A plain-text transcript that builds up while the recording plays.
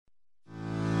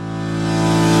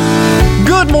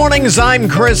mornings, I'm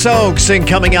Chris Oakes, and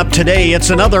coming up today, it's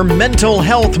another Mental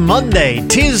Health Monday.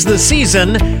 'Tis the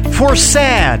season for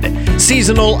SAD,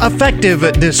 seasonal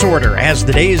affective disorder. As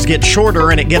the days get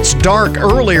shorter and it gets dark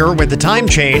earlier with the time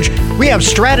change, we have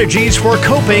strategies for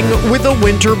coping with the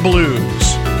winter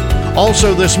blues.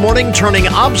 Also this morning, turning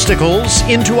obstacles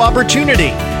into opportunity.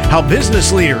 How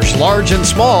business leaders, large and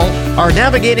small, are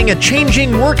navigating a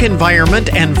changing work environment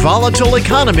and volatile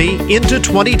economy into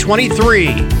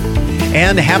 2023.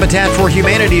 And Habitat for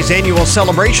Humanity's annual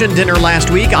celebration dinner last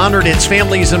week honored its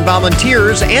families and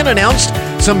volunteers and announced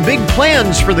some big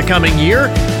plans for the coming year.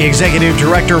 Executive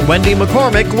Director Wendy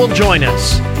McCormick will join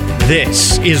us.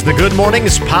 This is the Good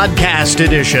Mornings Podcast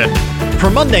Edition for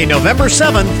Monday, November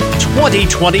 7th,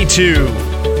 2022.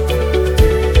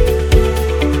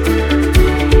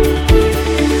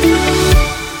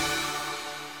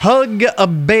 Hug a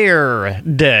Bear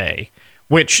Day,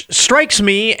 which strikes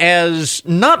me as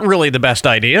not really the best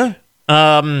idea.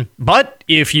 But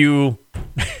if you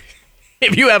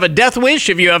have a death wish,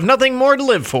 if you have nothing more to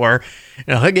live for,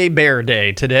 hug a bear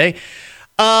day today.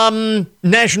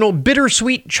 National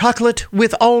Bittersweet Chocolate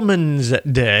with Almonds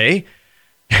Day,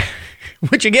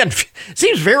 which again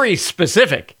seems very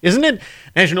specific, isn't it?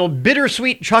 National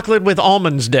Bittersweet Chocolate with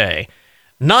Almonds Day.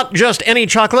 Not just any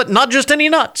chocolate, not just any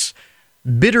nuts.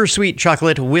 Bittersweet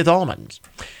chocolate with almonds.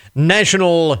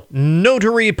 National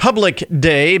Notary Public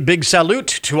Day. Big salute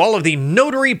to all of the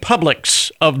notary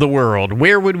publics of the world.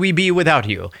 Where would we be without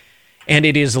you? And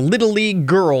it is Little League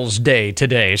Girls Day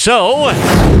today. So,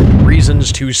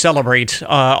 reasons to celebrate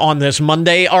on this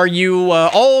Monday. Are you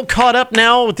all caught up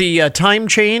now with the time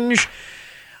change?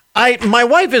 My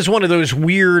wife is one of those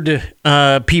weird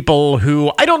people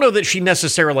who, I don't know that she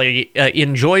necessarily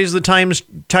enjoys the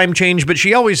time change, but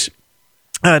she always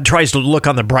tries to look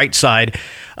on the bright side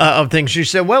of things. She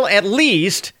said, well, at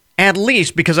least,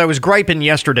 because I was griping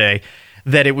yesterday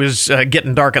that it was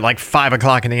getting dark at like 5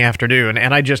 o'clock in the afternoon,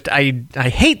 and I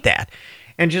hate that.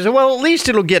 And she said, well, at least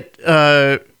it'll get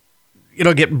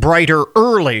brighter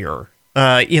earlier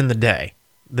in the day.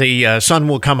 The sun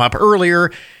will come up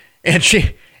earlier, and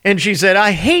she said,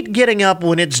 I hate getting up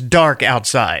when it's dark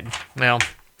outside. Well,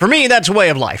 for me, that's a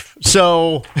way of life.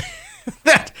 So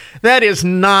that is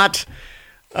not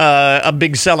a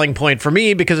big selling point for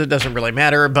me because it doesn't really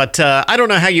matter. But I don't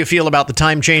know how you feel about the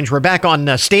time change. We're back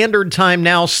on standard time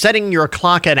now, setting your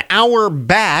clock an hour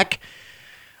back.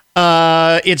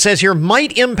 It says here,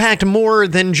 might impact more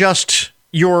than just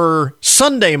your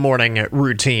Sunday morning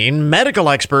routine. Medical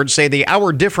experts say the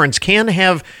hour difference can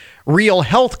have real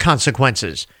health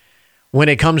consequences when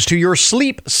it comes to your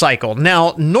sleep cycle.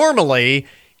 Now, normally,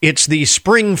 it's the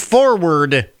spring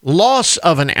forward loss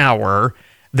of an hour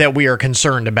that we are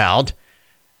concerned about.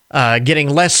 Getting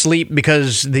less sleep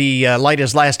because the light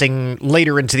is lasting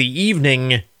later into the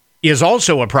evening is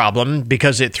also a problem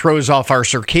because it throws off our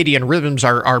circadian rhythms.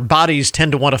 Our bodies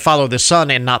tend to want to follow the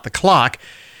sun and not the clock.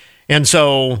 And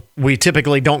so we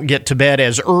typically don't get to bed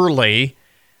as early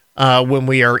when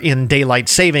we are in daylight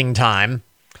saving time.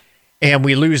 And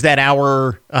we lose that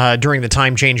hour during the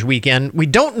time change weekend. We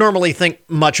don't normally think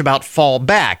much about fall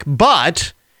back,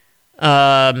 but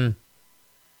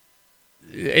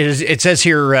it says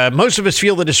here, most of us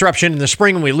feel the disruption in the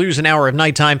spring when we lose an hour of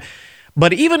nighttime.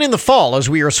 But even in the fall, as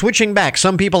we are switching back,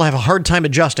 some people have a hard time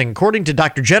adjusting. According to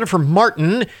Dr. Jennifer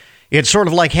Martin, it's sort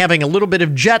of like having a little bit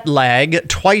of jet lag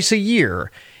twice a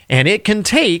year. And it can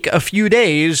take a few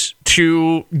days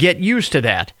to get used to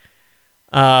that.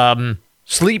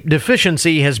 Sleep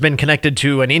deficiency has been connected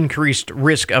to an increased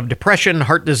risk of depression,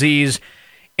 heart disease,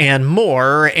 and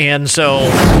more. And so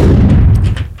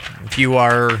if you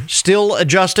are still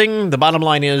adjusting, the bottom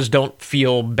line is don't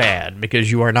feel bad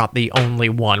because you are not the only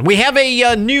one. We have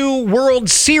a new World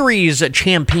Series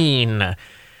champion.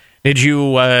 Did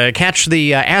you catch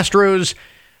the Astros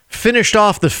finished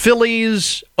off the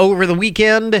Phillies over the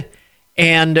weekend?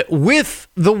 And with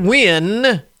the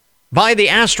win by the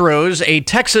Astros, a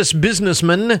Texas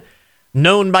businessman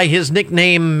known by his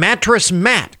nickname Mattress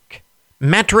Mac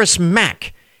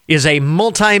is a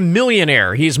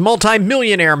multi-millionaire. He's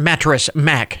multi-millionaire Mattress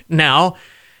Mac now.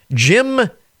 Jim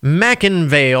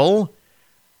McIngvale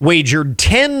wagered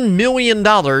 $10 million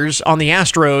on the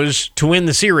Astros to win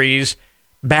the series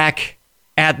back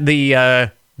at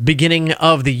the beginning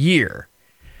of the year.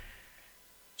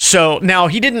 So now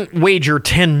he didn't wager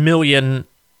 $10 million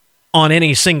on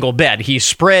any single bet. He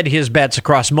spread his bets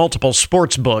across multiple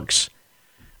sports books.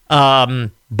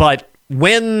 But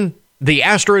when the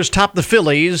Astros topped the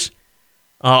Phillies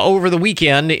over the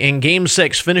weekend in Game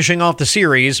 6, finishing off the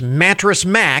series, Mattress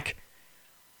Mac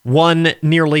won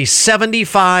nearly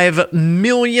 $75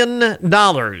 million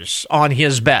on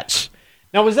his bets.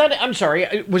 Now, was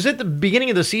it the beginning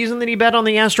of the season that he bet on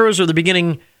the Astros or the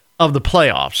beginning of the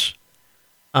playoffs?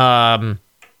 If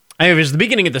it was the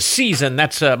beginning of the season,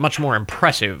 that's much more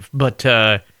impressive, but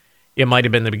it might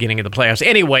have been the beginning of the playoffs.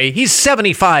 Anyway, he's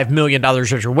 $75 million.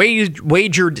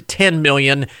 Wagered $10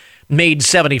 million, made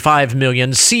 $75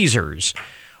 million. Caesars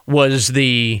was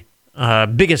the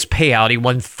biggest payout. He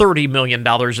won $30 million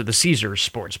at the Caesars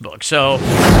Sportsbook. So,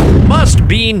 must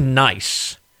be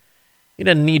nice. He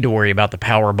doesn't need to worry about the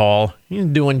Powerball. He's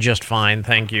doing just fine,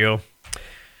 thank you.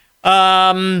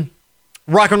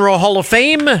 Rock and Roll Hall of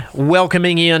Fame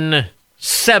welcoming in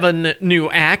 7 new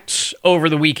acts over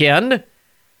the weekend.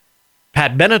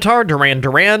 Pat Benatar, Duran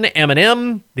Duran,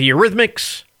 Eminem, The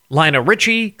Eurythmics, Lionel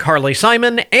Richie, Carly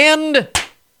Simon, and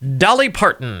Dolly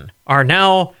Parton are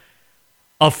now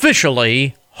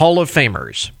officially Hall of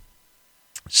Famers.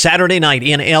 Saturday night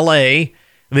in L.A.,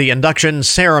 the induction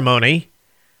ceremony.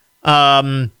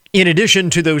 In addition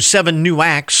to those 7 new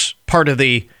acts, part of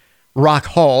the Rock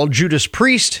Hall, Judas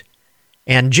Priest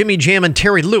and Jimmy Jam and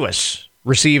Terry Lewis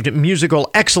received Musical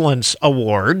Excellence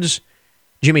Awards.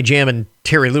 Jimmy Jam and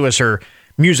Terry Lewis are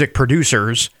music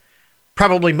producers,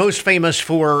 probably most famous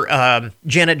for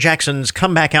Janet Jackson's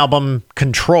comeback album,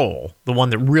 Control, the one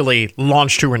that really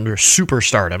launched her into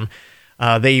superstardom.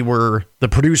 They were the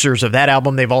producers of that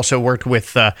album. They've also worked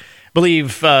with, I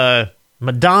believe,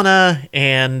 Madonna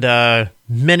and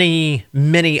many,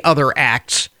 many other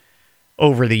acts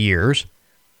over the years.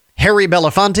 Harry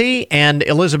Belafonte and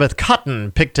Elizabeth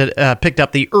Cotton picked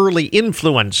up the Early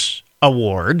Influence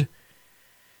Award.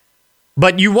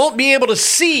 But you won't be able to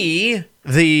see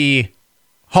the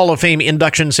Hall of Fame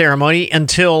induction ceremony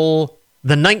until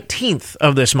the 19th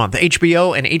of this month.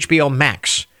 HBO and HBO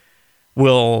Max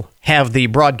will have the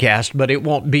broadcast, but it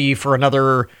won't be for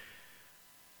another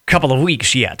couple of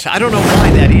weeks yet. I don't know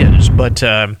why that is, but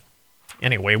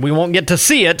anyway, we won't get to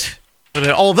see it. But,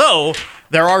 although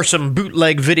there are some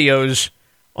bootleg videos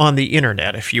on the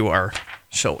internet if you are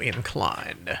so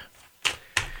inclined.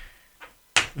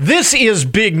 This is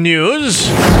big news.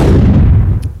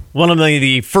 One of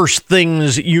the first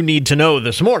things you need to know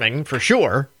this morning, for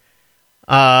sure.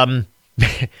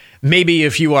 Maybe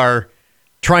if you are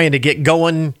trying to get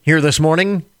going here this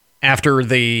morning after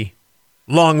the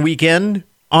long weekend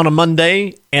on a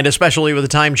Monday, and especially with the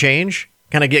time change,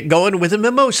 kind of get going with a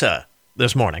mimosa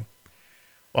this morning.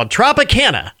 Well,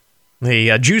 Tropicana,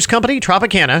 the juice company,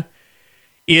 Tropicana,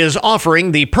 is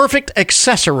offering the perfect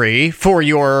accessory for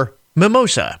your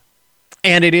mimosa,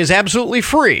 and it is absolutely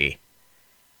free.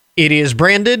 It is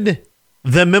branded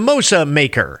the Mimosa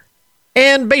Maker,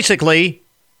 and basically,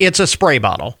 it's a spray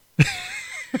bottle.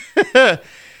 I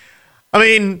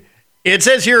mean, it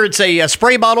says here it's a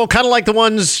spray bottle, kind of like the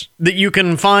ones that you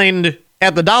can find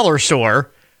at the dollar store,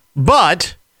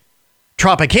 but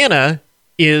Tropicana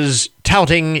is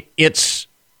touting its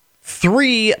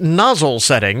 3 nozzle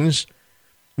settings,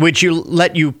 which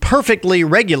let you perfectly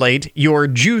regulate your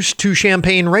juice to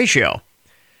champagne ratio.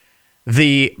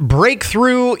 The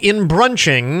breakthrough in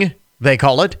brunching, they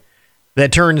call it,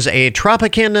 that turns a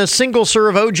Tropicana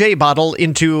single-serve OJ bottle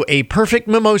into a perfect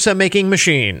mimosa-making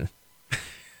machine.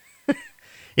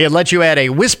 It lets you add a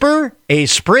whisper, a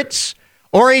spritz,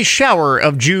 or a shower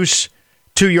of juice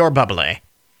to your bubbly.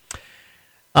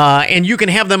 And you can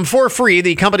have them for free.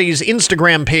 The company's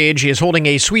Instagram page is holding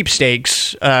a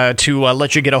sweepstakes to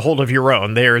let you get a hold of your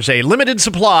own. There's a limited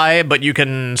supply, but you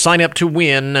can sign up to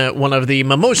win one of the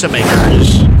mimosa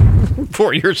makers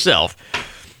for yourself.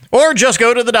 Or just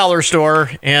go to the dollar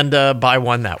store and buy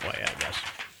one that way, I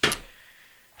guess.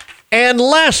 And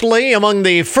lastly, among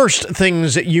the first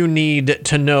things that you need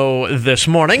to know this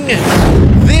morning,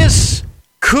 this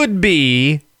could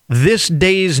be this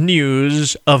day's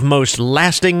news of most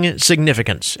lasting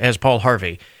significance, as Paul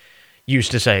Harvey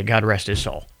used to say, God rest his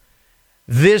soul.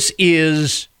 This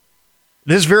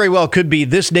very well could be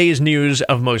this day's news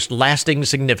of most lasting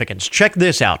significance. Check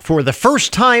this out. For the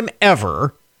first time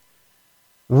ever,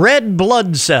 red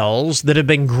blood cells that have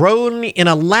been grown in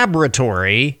a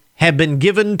laboratory have been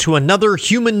given to another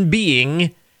human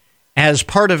being as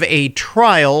part of a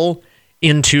trial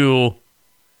into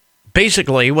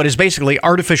what is basically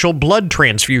artificial blood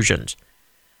transfusions.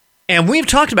 And we've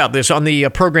talked about this on the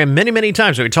program many, many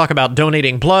times. We talk about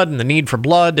donating blood and the need for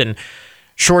blood and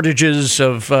shortages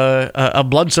of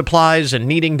blood supplies and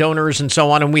needing donors and so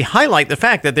on. And we highlight the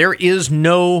fact that there is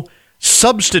no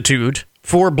substitute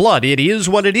for blood. It is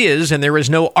what it is, and there is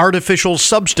no artificial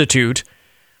substitute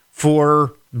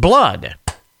for blood.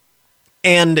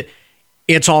 And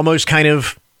it's almost kind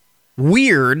of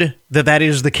weird that that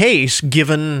is the case,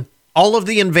 given all of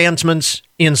the advancements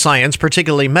in science,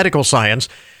 particularly medical science,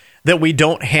 that we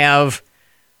don't have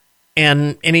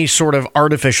any sort of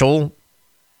artificial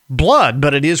blood,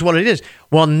 but it is what it is.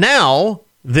 Well, now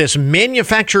this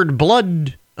manufactured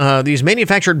blood, these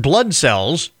manufactured blood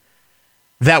cells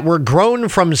that were grown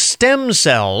from stem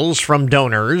cells from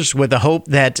donors, with the hope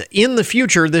that in the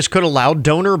future this could allow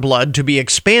donor blood to be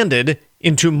expanded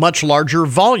into much larger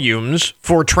volumes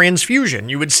for transfusion.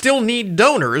 You would still need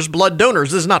donors, blood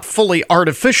donors. This is not fully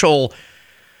artificial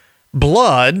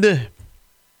blood,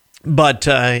 but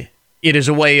it is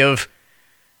a way of,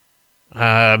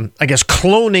 I guess,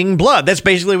 cloning blood. That's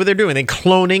basically what they're doing. They're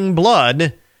cloning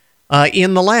blood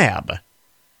in the lab.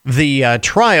 The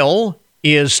trial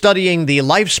is studying the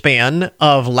lifespan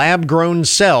of lab-grown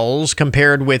cells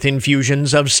compared with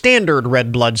infusions of standard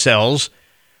red blood cells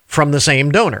from the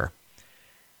same donor.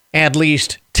 At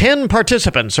least 10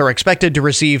 participants are expected to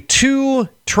receive two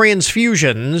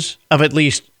transfusions at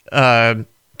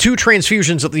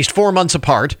least 4 months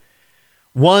apart,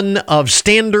 one of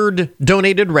standard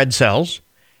donated red cells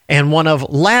and one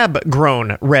of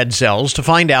lab-grown red cells, to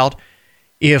find out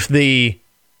if the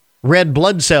red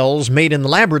blood cells made in the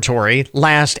laboratory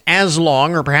last as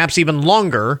long or perhaps even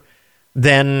longer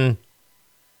than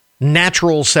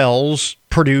natural cells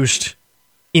produced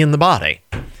in the body.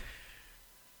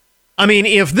 I mean,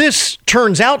 if this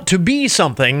turns out to be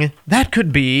something, that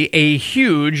could be a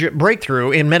huge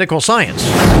breakthrough in medical science.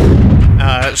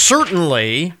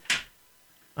 Certainly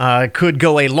could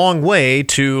go a long way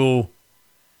to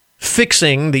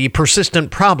fixing the persistent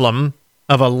problem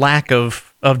of a lack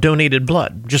of donated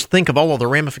blood. Just think of all of the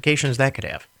ramifications that could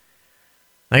have.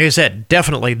 Like I said,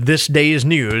 definitely this day's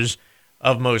news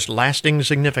of most lasting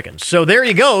significance. So there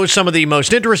you go, some of the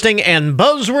most interesting and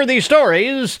buzzworthy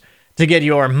stories to get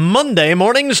your Monday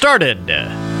morning started.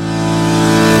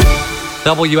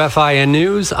 WFIN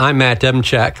News, I'm Matt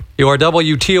Demchek. Your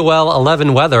WTOL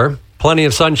 11 weather. Plenty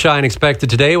of sunshine expected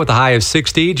today with a high of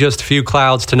 60, just a few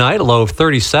clouds tonight, a low of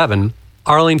 37.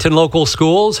 Arlington Local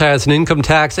Schools has an income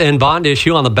tax and bond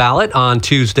issue on the ballot on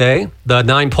Tuesday. The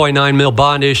 $9.9 million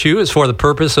bond issue is for the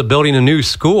purpose of building a new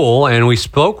school, and we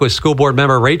spoke with school board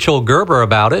member Rachel Gerber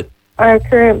about it. Our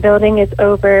current building is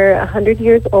over 100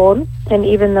 years old, and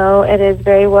even though it is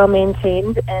very well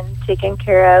maintained and taken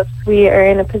care of, we are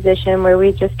in a position where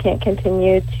we just can't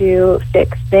continue to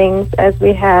fix things as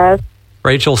we have.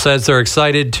 Rachel says they're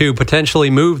excited to potentially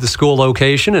move the school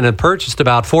location and have purchased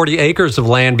about 40 acres of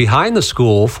land behind the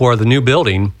school for the new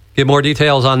building. Get more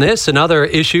details on this and other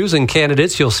issues and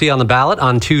candidates you'll see on the ballot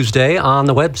on Tuesday on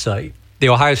the website. The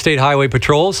Ohio State Highway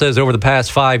Patrol says over the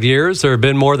past 5 years, there have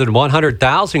been more than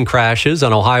 100,000 crashes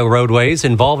on Ohio roadways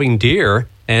involving deer,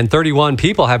 and 31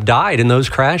 people have died in those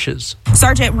crashes.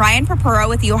 Sergeant Ryan Papuro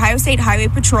with the Ohio State Highway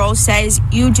Patrol says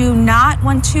you do not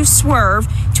want to swerve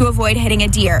to avoid hitting a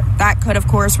deer. That could, of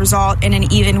course, result in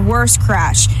an even worse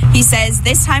crash. He says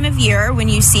this time of year, when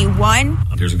you see one,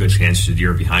 there's a good chance there's a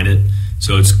deer behind it.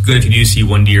 So it's good if you do see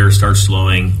one deer, start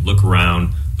slowing, look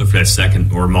around, look for that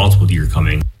second or multiple deer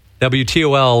coming.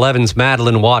 WTOL 11's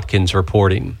Madeline Watkins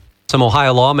reporting. Some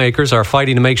Ohio lawmakers are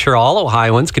fighting to make sure all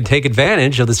Ohioans can take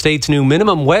advantage of the state's new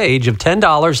minimum wage of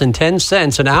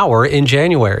 $10.10 an hour in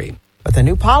January. But the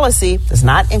new policy does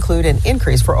not include an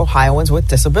increase for Ohioans with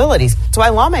disabilities. That's why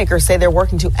lawmakers say they're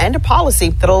working to end a policy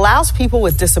that allows people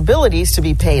with disabilities to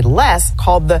be paid less,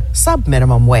 called the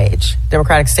sub-minimum wage.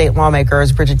 Democratic state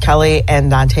lawmakers Bridget Kelly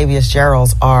and Dontavius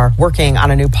Gerald are working on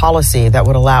a new policy that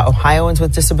would allow Ohioans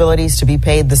with disabilities to be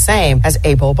paid the same as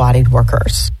able-bodied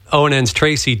workers. ONN's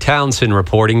Tracy Townsend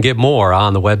reporting. Get more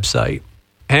on the website.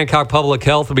 Hancock Public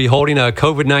Health will be holding a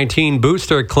COVID-19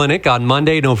 booster clinic on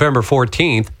Monday, November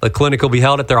 14th. The clinic will be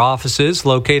held at their offices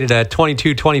located at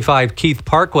 2225 Keith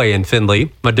Parkway in Findlay.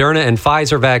 Moderna and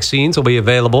Pfizer vaccines will be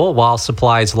available while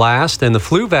supplies last, and the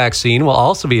flu vaccine will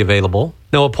also be available.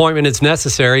 No appointment is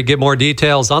necessary. Get more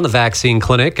details on the vaccine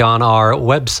clinic on our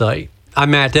website.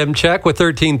 I'm Matt Demchek with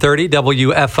 1330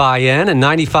 WFIN and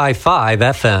 95.5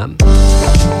 FM.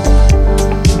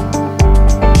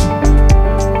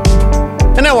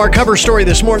 And now our cover story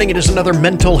this morning, it is another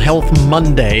Mental Health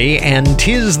Monday, and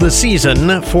 'tis the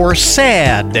season for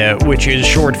SAD, which is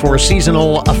short for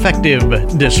Seasonal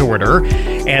Affective Disorder.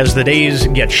 As the days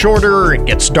get shorter, it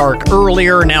gets dark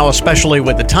earlier, now especially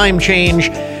with the time change.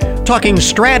 Talking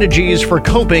strategies for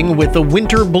coping with the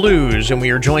winter blues, and we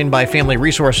are joined by Family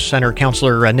Resource Center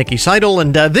counselor Nikki Seidel,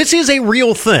 and this is a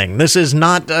real thing. This is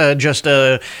not just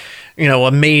a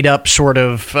made-up sort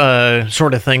of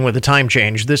thing with a time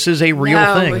change. This is a real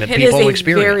thing that people experience.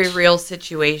 It is a very real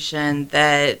situation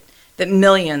that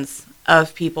millions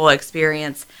of people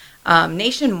experience.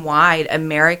 Nationwide,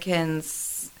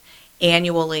 Americans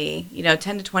annually, 10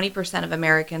 to 20% of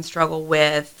Americans struggle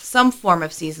with some form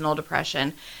of seasonal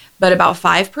depression, but about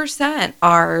 5%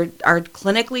 are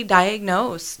clinically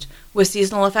diagnosed with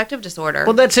seasonal affective disorder.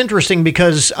 Well, that's interesting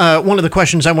because one of the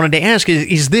questions I wanted to ask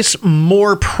is this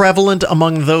more prevalent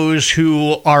among those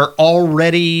who are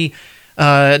already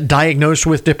diagnosed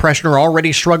with depression or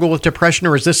already struggle with depression,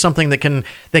 or is this something that can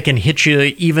hit you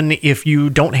even if you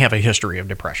don't have a history of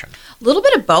depression? A little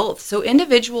bit of both. So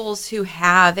individuals who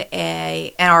have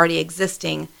an already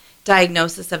existing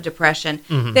diagnosis of depression,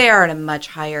 they are at a much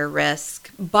higher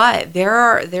risk. But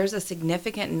there's a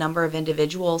significant number of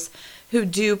individuals who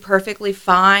do perfectly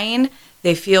fine.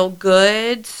 They feel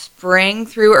good spring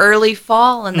through early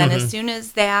fall, and then as soon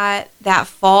as that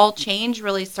fall change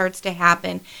really starts to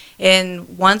happen,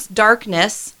 and once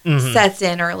darkness sets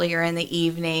in earlier in the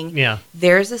evening,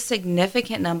 there's a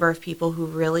significant number of people who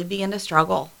really begin to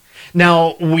struggle.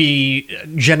 Now, we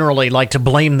generally like to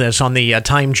blame this on the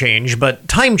time change, but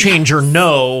time change or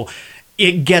no,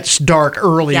 it gets dark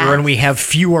earlier and we have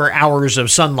fewer hours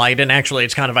of sunlight. And actually,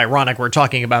 it's kind of ironic we're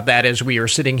talking about that as we are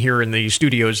sitting here in the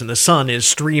studios and the sun is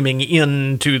streaming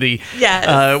into the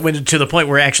to the point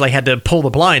where I actually had to pull the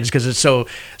blinds because it's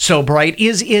so bright.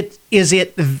 Is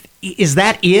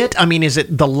that it? I mean, is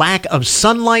it the lack of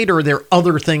sunlight, or are there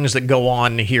other things that go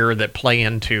on here that play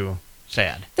into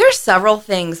sad? There's several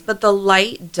things, but the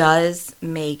light does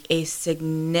make a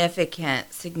significant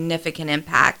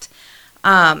impact.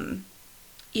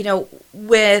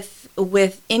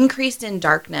 With increased in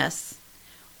darkness,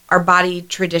 our body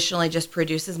traditionally just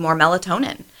produces more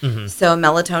melatonin. So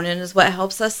melatonin is what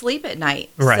helps us sleep at night.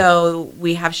 Right. So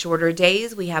we have shorter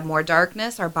days, we have more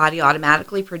darkness, our body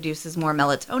automatically produces more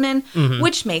melatonin,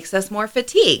 which makes us more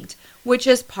fatigued, which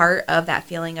is part of that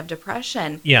feeling of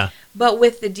depression. Yeah. But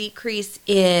with the decrease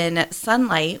in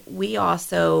sunlight, we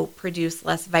also produce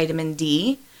less vitamin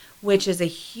D, which is a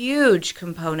huge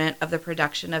component of the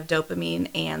production of dopamine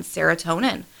and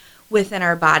serotonin within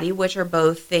our body, which are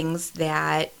both things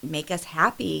that make us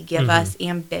happy, give us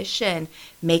ambition,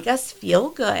 make us feel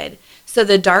good. So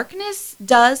the darkness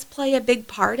does play a big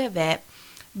part of it,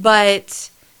 but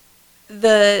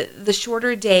the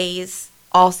shorter days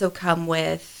also come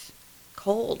with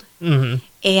cold.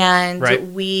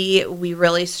 And we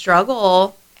really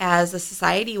struggle as a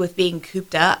society with being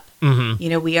cooped up.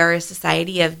 We are a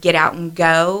society of get out and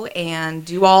go and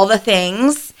do all the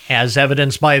things. As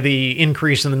evidenced by the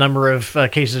increase in the number of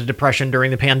cases of depression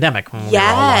during the pandemic when we were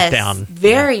all locked down.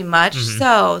 Very much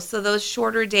so. So those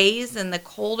shorter days and the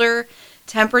colder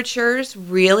temperatures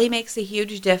really makes a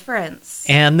huge difference.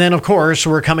 And then, of course,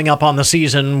 we're coming up on the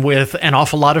season with an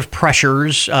awful lot of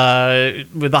pressures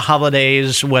with the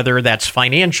holidays, whether that's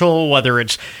financial, whether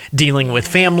it's dealing with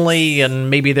family, and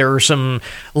maybe there are some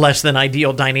less than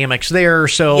ideal dynamics there.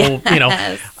 So,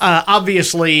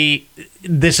 obviously,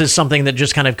 this is something that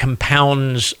just kind of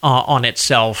compounds on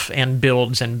itself and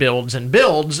builds and builds and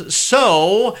builds.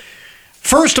 So,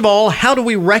 first of all, how do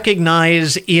we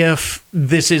recognize if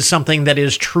this is something that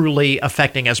is truly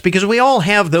affecting us? Because we all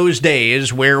have those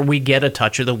days where we get a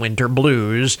touch of the winter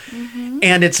blues,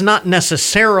 and it's not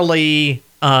necessarily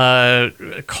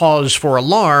cause for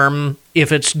alarm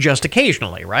if it's just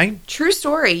occasionally, right? True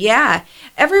story, yeah.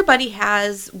 Everybody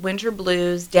has winter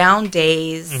blues, down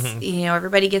days.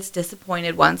 Everybody gets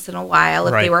disappointed once in a while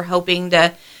if they were hoping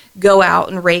to go out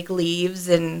and rake leaves,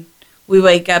 and we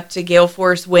wake up to gale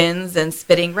force winds and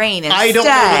spitting rain instead. I don't know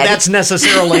that that's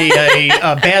necessarily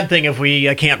a bad thing if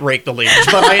we can't rake the leaves,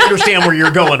 but I understand where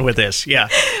you're going with this, yeah.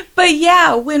 But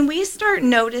yeah, when we start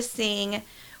noticing,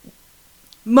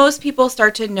 most people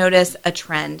start to notice a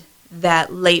trend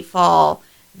that late fall,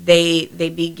 they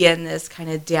begin this kind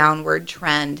of downward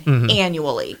trend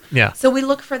annually. Yeah. So we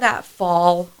look for that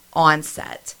fall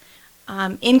onset.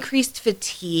 Increased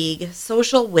fatigue,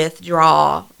 social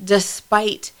withdrawal,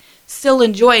 despite still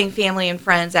enjoying family and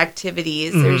friends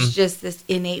activities. There's just this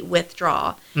innate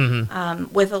withdrawal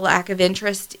with a lack of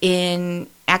interest in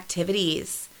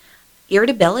activities.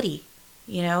 Irritability.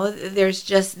 There's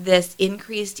just this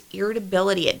increased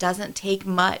irritability. It doesn't take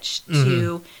much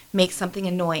to make something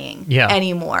annoying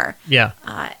anymore. Yeah.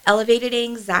 Elevated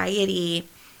anxiety.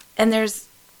 And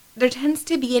there tends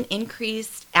to be an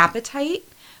increased appetite.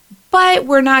 But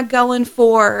we're not going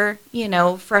for,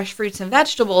 fresh fruits and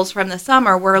vegetables from the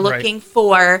summer. We're looking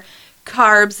for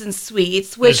carbs and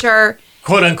sweets, which are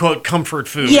quote-unquote comfort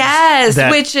foods. Yes, that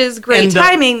which is great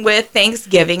timing with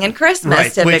Thanksgiving and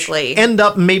Christmas, typically. Which end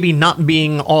up maybe not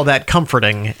being all that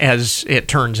comforting, as it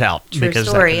turns out. True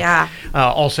story, that can,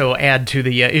 also add to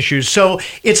the issues. So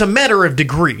it's a matter of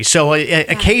degree. So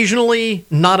occasionally,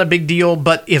 not a big deal,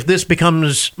 but if this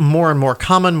becomes more and more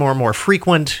common, more and more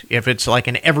frequent, if it's like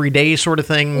an everyday sort of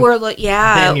thing. Or,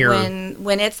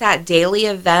 when it's that daily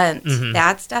event,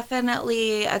 that's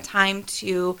definitely a time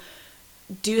to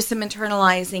do some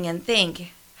internalizing and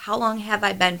think, how long have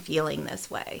I been feeling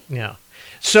this way? Yeah.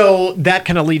 So that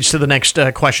kind of leads to the next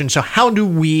question. So how do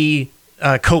we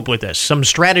cope with this? Some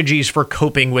strategies for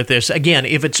coping with this. Again,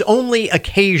 if it's only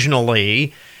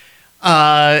occasionally,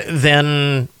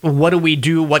 then what do we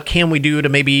do? What can we do to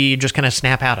maybe just kind of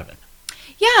snap out of it?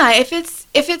 Yeah, if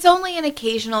it's only an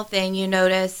occasional thing, you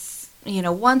notice,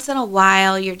 once in a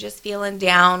while you're just feeling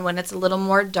down when it's a little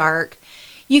more dark.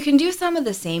 You can do some of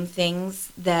the same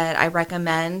things that I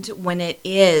recommend when it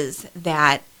is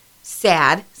that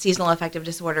SAD, seasonal affective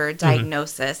disorder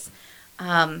diagnosis.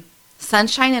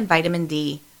 Sunshine and vitamin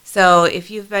D. So if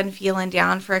you've been feeling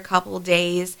down for a couple of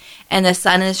days and the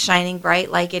sun is shining bright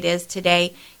like it is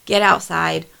today, get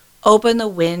outside, open the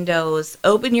windows,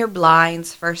 open your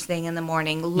blinds first thing in the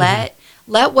morning. Let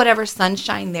whatever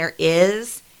sunshine there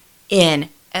is in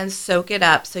and soak it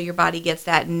up so your body gets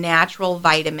that natural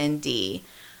vitamin D.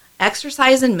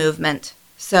 Exercise and movement.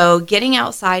 So getting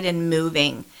outside and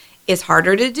moving is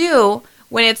harder to do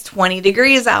when it's 20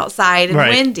 degrees outside and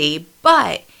windy.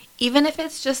 But even if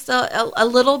it's just a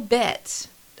little bit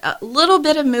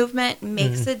of movement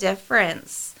makes a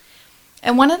difference.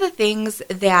 And one of the things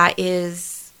that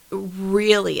is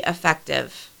really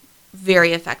effective,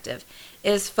 very effective,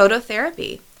 is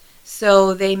phototherapy.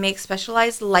 So they make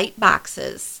specialized light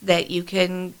boxes that you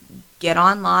can get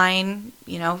online.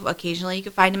 Occasionally you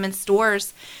can find them in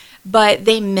stores, but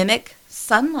they mimic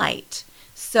sunlight.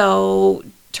 So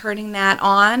turning that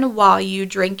on while you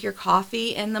drink your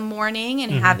coffee in the morning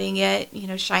and having it,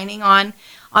 shining on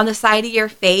the side of your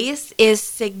face is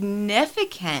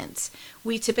significant.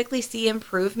 We typically see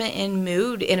improvement in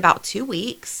mood in about 2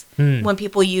 weeks when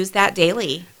people use that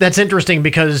daily. That's interesting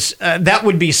because that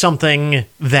would be something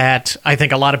that I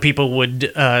think a lot of people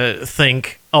would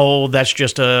think, oh, that's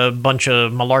just a bunch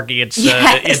of malarkey. It's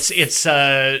it's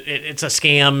a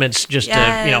scam. It's just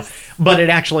but it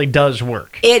actually does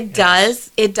work. It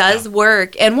does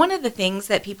work. And one of the things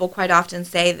that people quite often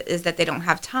say is that they don't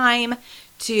have time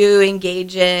to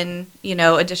engage in,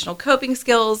 additional coping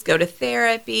skills, go to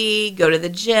therapy, go to the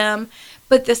gym.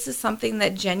 But this is something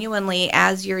that genuinely,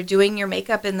 as you're doing your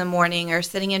makeup in the morning or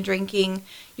sitting and drinking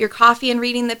your coffee and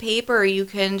reading the paper, you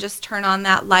can just turn on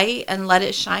that light and let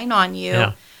it shine on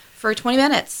you for 20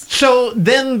 minutes. So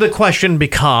then the question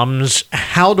becomes,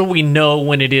 how do we know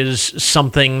when it is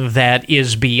something that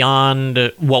is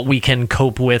beyond what we can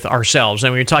cope with ourselves?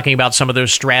 And we're talking about some of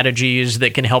those strategies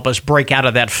that can help us break out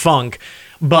of that funk,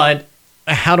 but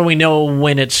how do we know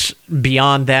when it's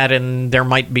beyond that and there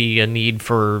might be a need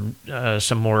for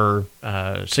some more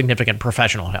significant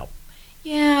professional help?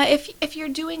 Yeah, if you're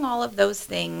doing all of those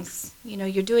things,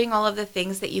 you're doing all of the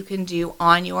things that you can do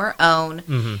on your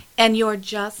own, and you're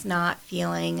just not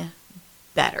feeling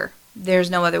better. There's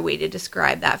no other way to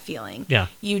describe that feeling. Yeah.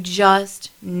 You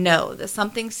just know that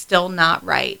something's still not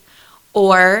right.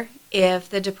 Or if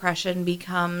the depression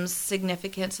becomes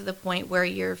significant to the point where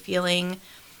you're feeling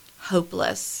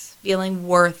hopeless, feeling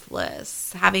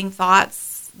worthless, having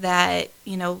thoughts that,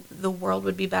 the world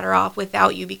would be better off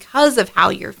without you because of how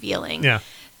you're feeling. Yeah.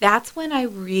 That's when I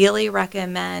really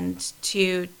recommend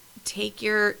to take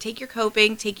your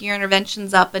coping, take your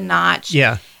interventions up a notch.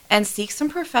 Yeah. And seek some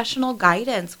professional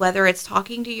guidance, whether it's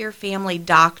talking to your family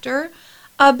doctor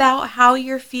about how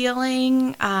you're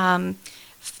feeling,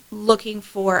 looking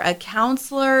for a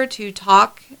counselor to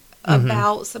talk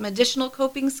about some additional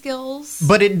coping skills.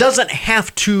 But it doesn't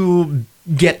have to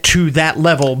get to that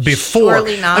level before.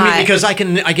 Surely not. I mean, because I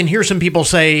can hear some people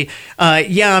say,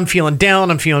 I'm feeling down,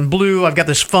 I'm feeling blue, I've got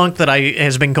this funk that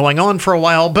has been going on for a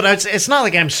while, but it's not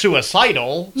like I'm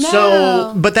suicidal. No.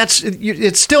 So, but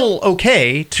it's still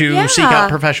okay to seek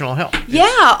out professional help.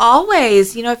 Yeah,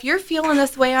 always. If you're feeling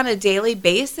this way on a daily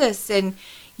basis and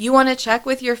you want to check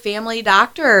with your family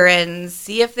doctor and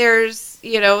see if there's,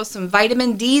 some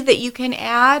vitamin D that you can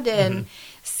add and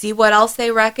see what else they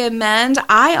recommend.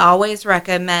 I always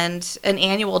recommend an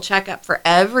annual checkup for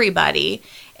everybody.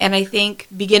 And I think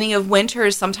beginning of winter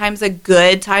is sometimes a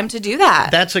good time to do that.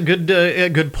 That's a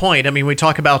good point. I mean, we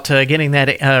talk about getting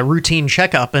that routine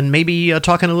checkup, and maybe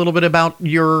talking a little bit about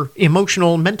your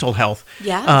emotional mental health.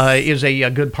 Yes. Is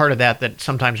a good part of that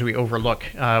sometimes we overlook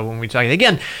when we talk.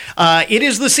 Again, it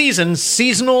is the season.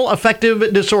 Seasonal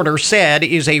affective disorder, SAD,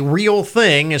 is a real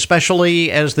thing, especially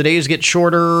as the days get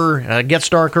shorter, gets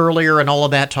dark earlier, and all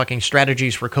of that. Talking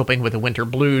strategies for coping with the winter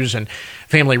blues, and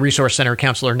Family Resource Center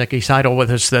counselor Nikki Seidel with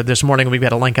us this morning. We've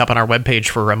got a link up on our webpage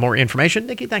for more information.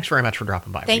 Nikki, thanks very much for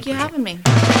dropping by. Thank you for having me.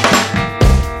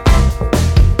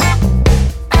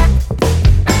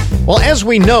 Well, as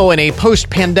we know, in a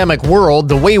post-pandemic world,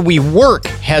 the way we work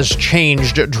has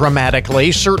changed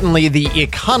dramatically. Certainly, the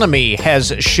economy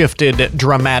has shifted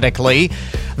dramatically.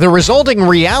 The resulting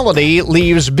reality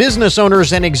leaves business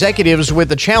owners and executives with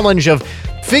the challenge of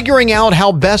figuring out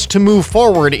how best to move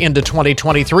forward into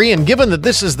 2023. And given that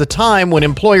this is the time when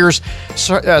employers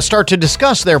start to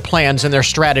discuss their plans and their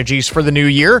strategies for the new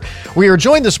year, we are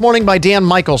joined this morning by Dan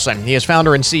Michelson. He is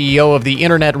founder and CEO of the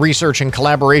Internet Research and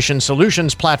Collaboration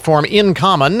Solutions platform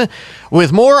InCommon,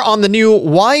 with more on the new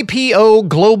YPO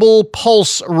Global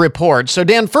Pulse report. So,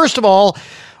 Dan, first of all,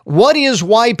 what is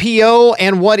YPO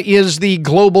and what is the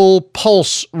Global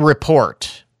Pulse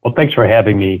report? Well, thanks for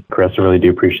having me, Chris. I really do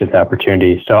appreciate the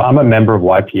opportunity. So I'm a member of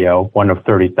YPO, one of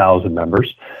 30,000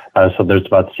 members. So there's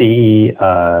about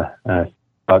CEOs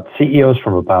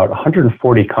from about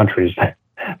 140 countries that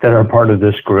are part of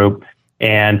this group.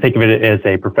 And think of it as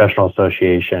a professional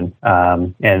association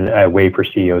and a way for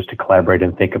CEOs to collaborate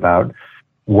and think about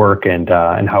work and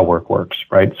how work works,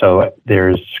 right? So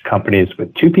there's companies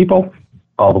with 2 people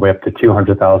all the way up to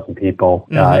 200,000 people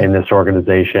in this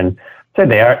organization. So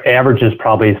the average is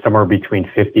probably somewhere between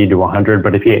 50 to 100.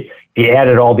 But if you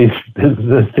added all these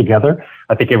businesses together,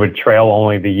 I think it would trail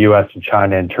only the U.S. and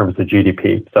China in terms of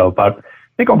GDP. So I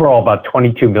think overall about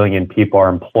 22 million people are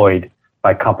employed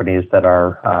by companies that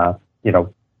are,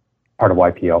 part of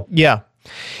YPO. Yeah.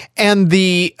 And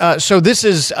so this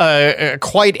is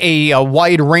quite a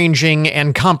wide-ranging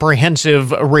and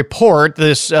comprehensive report.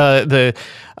 The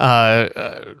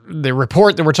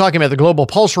report that we're talking about, the Global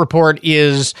Pulse report,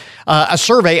 is a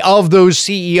survey of those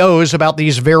CEOs about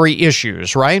these very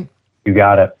issues, right? You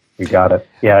got it.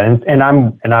 Yeah, and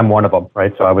I'm one of them,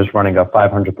 right? So I was running a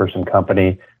 500-person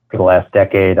company for the last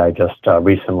decade. I just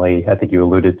recently, I think you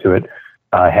alluded to it,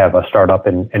 have a startup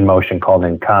in motion called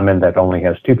InCommon that only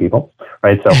has 2 people,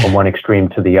 right? So from one extreme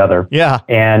to the other. Yeah.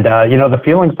 And, the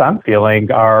feelings I'm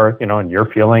feeling are, and you're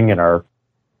feeling and our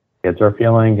kids are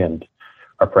feeling and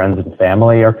our friends and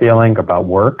family are feeling about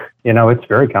work. It's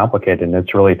very complicated and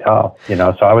it's really tough,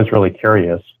 so I was really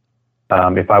curious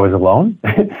if I was alone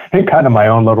in kind of my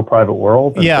own little private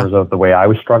world in terms of the way I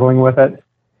was struggling with it.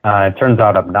 It turns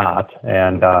out I'm not.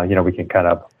 And, we can kind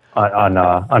of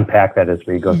unpack that as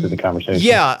we go through the conversation.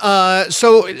 Yeah.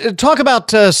 So talk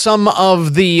about some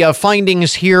of the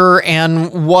findings here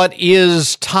and what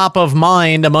is top of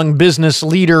mind among business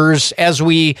leaders as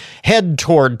we head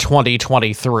toward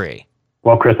 2023.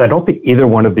 Well, Chris, I don't think either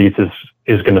one of these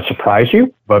is going to surprise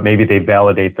you, but maybe they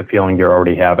validate the feeling you're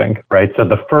already having, right? So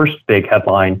the first big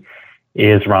headline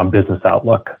is around business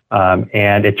outlook.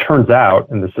 And it turns out,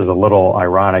 and this is a little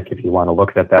ironic if you want to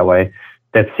look at it that way,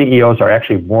 that CEOs are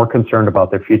actually more concerned about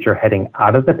their future heading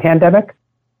out of the pandemic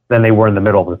than they were in the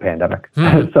middle of the pandemic.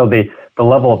 So the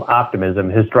level of optimism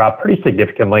has dropped pretty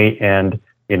significantly. And,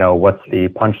 what's the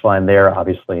punchline there?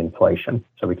 Obviously, inflation.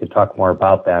 So we could talk more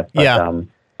about that. But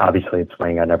obviously, it's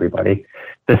weighing on everybody.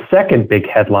 The second big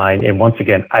headline, and once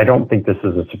again, I don't think this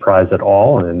is a surprise at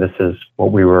all. And this is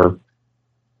what we were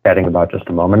chatting about just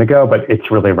a moment ago, but it's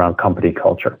really around company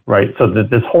culture, right? So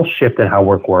this whole shift in how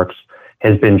work works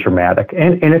has been dramatic.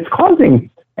 And it's causing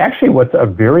actually what's a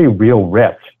very real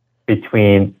rift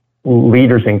between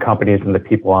leaders in companies and the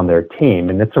people on their team.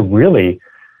 And it's a really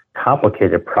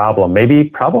complicated problem,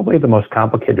 probably the most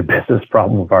complicated business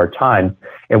problem of our time,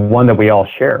 and one that we all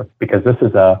share because this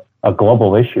is a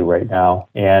global issue right now.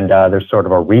 And there's sort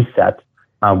of a reset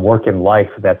on work and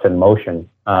life that's in motion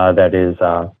that is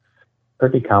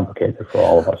pretty complicated for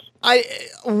all of us.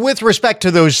 With respect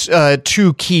to those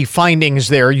 2 key findings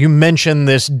there, you mentioned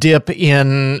this dip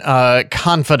in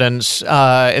confidence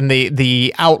and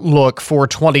the outlook for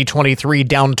 2023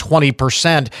 down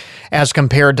 20% as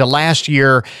compared to last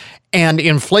year, and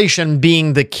inflation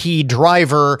being the key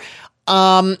driver.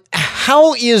 How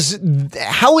how is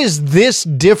this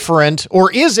different,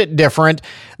 or is it different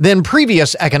than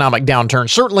previous economic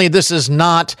downturns? Certainly, this is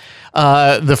not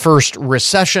the first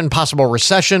possible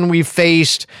recession we've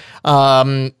faced.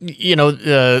 This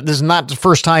is not the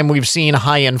first time we've seen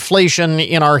high inflation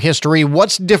in our history.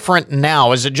 What's different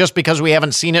now? Is it just because we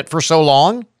haven't seen it for so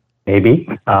long? Maybe.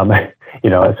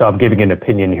 So I'm giving an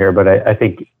opinion here, but I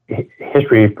think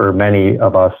history for many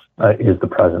of us is the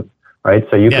present, right?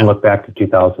 So you can look back to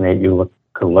 2008,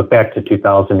 could look back to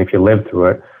 2000 if you lived through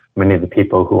it. Many of the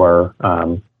people who are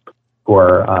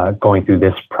going through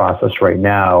this process right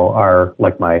now are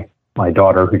like my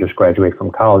daughter who just graduated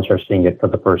from college, are seeing it for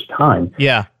the first time.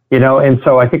 Yeah. And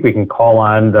so I think we can call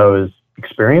on those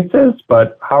experiences,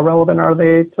 but how relevant are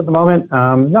they to the moment?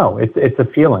 No, it's a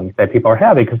feeling that people are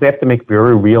having because they have to make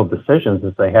very real decisions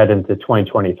as they head into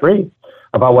 2023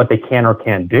 about what they can or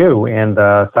can't do and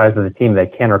the size of the team they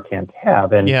can or can't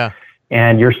have. And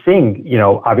you're seeing,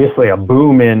 obviously a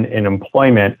boom in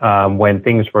employment when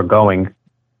things were going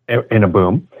in a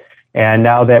boom. And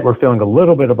now that we're feeling a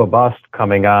little bit of a bust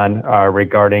coming on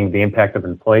regarding the impact of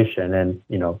inflation and,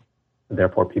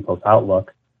 therefore people's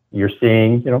outlook, you're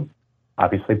seeing,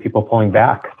 obviously people pulling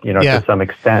back, to some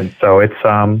extent. So it's,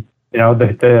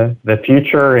 the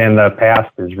future and the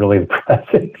past is really the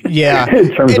present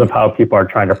in terms of how people are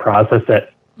trying to process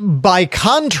it. By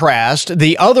contrast,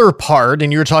 the other part,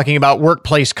 and you're talking about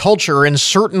workplace culture, and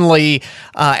certainly,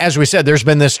 as we said, there's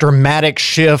been this dramatic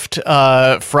shift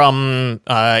from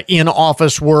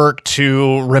in-office work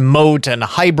to remote and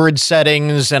hybrid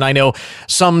settings. And I know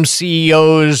some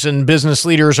CEOs and business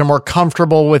leaders are more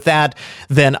comfortable with that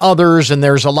than others. And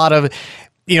there's a lot of,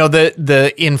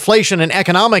 the inflation and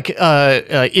economic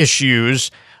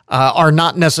issues are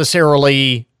not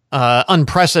necessarily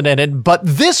unprecedented, but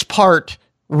this part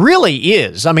really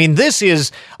is. I mean, this is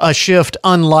a shift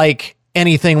unlike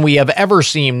anything we have ever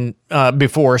seen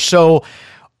before. So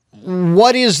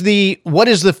what is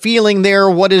the feeling there?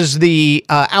 What is the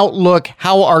outlook?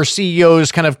 How are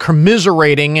CEOs kind of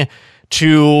commiserating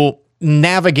to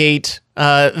navigate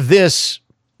this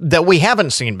that we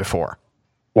haven't seen before?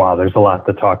 Wow, there's a lot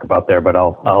to talk about there, but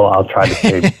I'll try to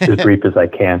stay as brief as I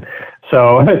can.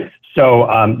 So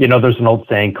there's an old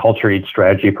saying, culture eats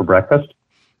strategy for breakfast.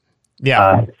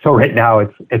 Yeah. So right now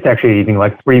it's actually eating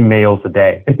like 3 meals a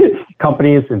day.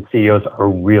 Companies and CEOs are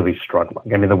really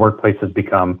struggling. I mean, the workplace has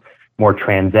become more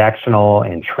transactional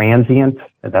and transient.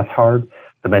 And that's hard.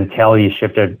 The mentality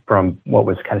shifted from what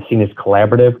was kind of seen as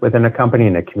collaborative within a company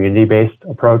and a community-based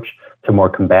approach to more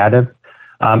combative.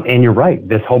 And you're right.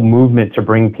 This whole movement to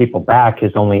bring people back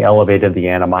has only elevated the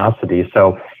animosity.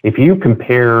 So if you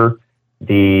compare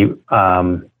the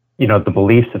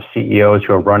beliefs of CEOs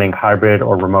who are running hybrid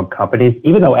or remote companies,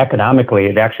 even though economically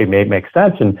it actually may make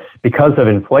sense. And because of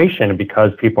inflation and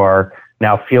because people are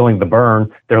now feeling the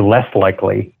burn, they're less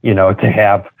likely, to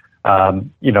have,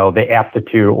 the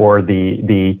aptitude or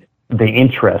the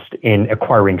interest in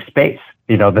acquiring space,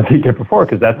 than they did before,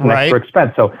 because that's an extra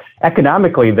expense. So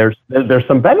economically, there's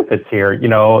some benefits here,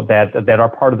 that are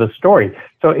part of the story.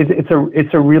 So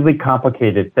it's a really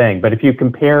complicated thing. But if you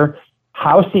compare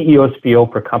how CEOs feel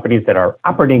for companies that are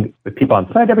operating with people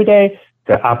on site every day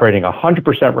to operating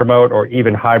 100% remote or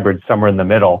even hybrid somewhere in the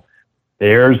middle,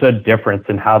 there's a difference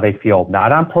in how they feel,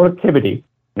 not on productivity,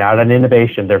 not on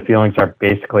innovation. Their feelings are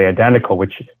basically identical,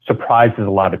 which surprises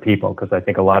a lot of people because I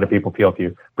think a lot of people feel if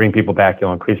you bring people back,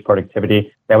 you'll increase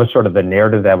productivity. That was sort of the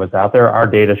narrative that was out there. Our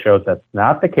data shows that's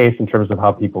not the case in terms of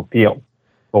how people feel.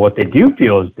 But what they do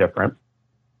feel is different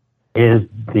is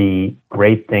the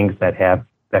great things that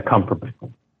come from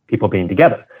people being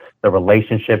together, the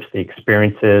relationships, the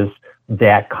experiences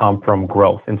that come from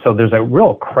growth. And so there's a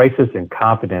real crisis in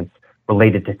confidence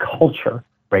related to culture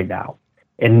right now.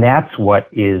 And that's what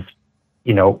is,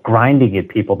 grinding at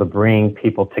people to bring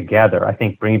people together. I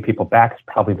think bringing people back is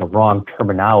probably the wrong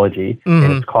terminology,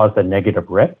 and it's caused a negative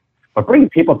rift. But bringing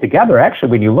people together, actually,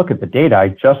 when you look at the data, I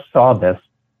just saw this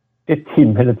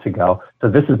 15 minutes ago. So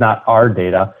this is not our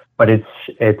data, but it's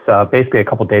basically a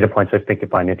couple data points I think you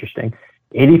find interesting.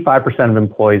 85% of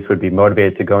employees would be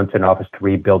motivated to go into an office to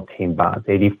rebuild team bonds.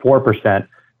 84%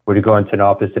 would go into an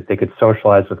office if they could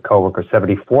socialize with coworkers.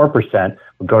 74%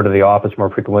 would go to the office more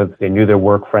frequently if they knew their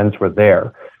work friends were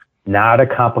there. Not a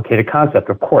complicated concept,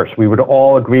 of course. We would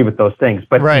all agree with those things,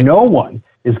 but no one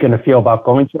is going to feel about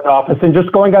going to an office and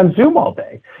just going on Zoom all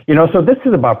day. So this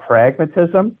is about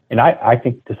pragmatism, and I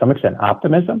think to some extent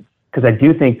optimism, because I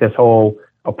do think this whole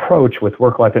approach with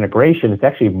work-life integration is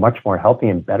actually much more healthy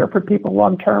and better for people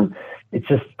long-term. It's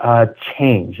just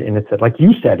change. And it's like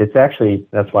you said, it's actually,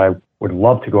 that's why I would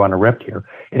love to go on a riff here.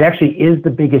 It actually is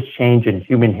the biggest change in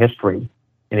human history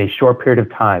in a short period of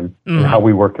time in how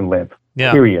we work and live.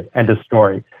 Yeah. Period. End of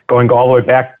story. Going all the way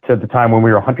back to the time when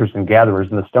we were hunters and gatherers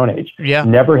in the Stone Age. Yeah.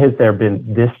 Never has there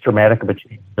been this dramatic of a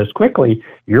change as quickly.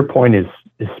 Your point is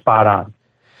spot on.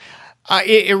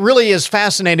 It really is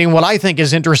fascinating. What I think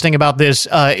is interesting about this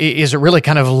is it really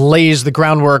kind of lays the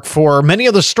groundwork for many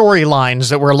of the storylines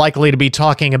that we're likely to be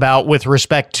talking about with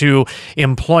respect to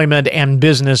employment and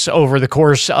business over the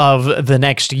course of the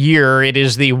next year. It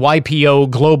is the YPO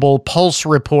Global Pulse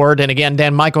Report. And again,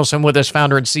 Dan Michelson with us,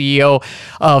 founder and CEO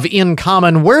of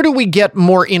InCommon. Where do we get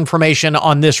more information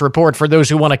on this report for those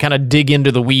who want to kind of dig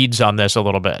into the weeds on this a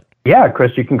little bit? Yeah,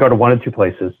 Chris, you can go to one of two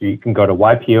places. You can go to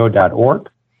ypo.org.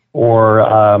 Or,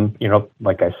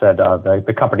 like I said,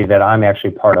 the company that I'm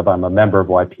actually part of, I'm a member of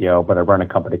YPO, but I run a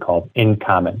company called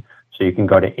InCommon. So you can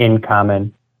go to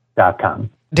incommon.com.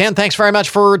 Dan, thanks very much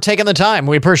for taking the time.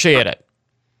 We appreciate it.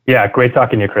 Yeah, great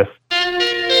talking to you, Chris.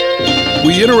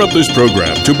 We interrupt this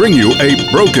program to bring you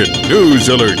a broken news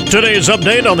alert. Today's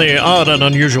update on the odd and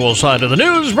unusual side of the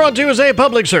news brought to you as a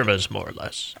public service, more or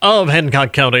less, of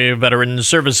Hancock County Veterans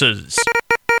Services.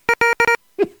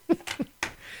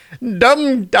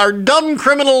 Our dumb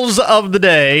criminals of the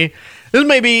day. This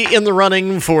may be in the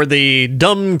running for the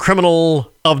Dumb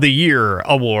Criminal of the Year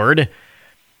award.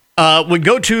 Would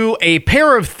go to a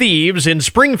pair of thieves in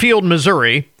Springfield,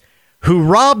 Missouri, who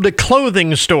robbed a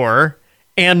clothing store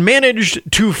and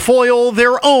managed to foil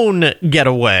their own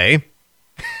getaway.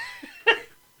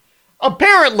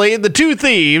 Apparently, the two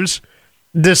thieves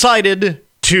decided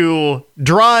to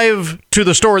drive to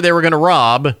the store they were going to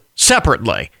rob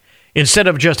separately. Instead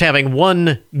of just having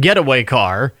one getaway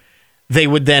car, they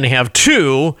would then have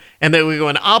two, and they would go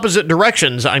in opposite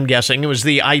directions, I'm guessing. It was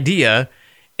the idea,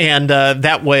 and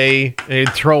that way they'd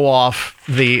throw off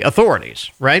the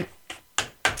authorities, right?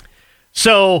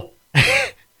 So,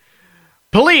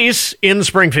 police in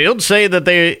Springfield say that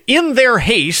in their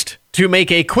haste to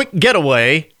make a quick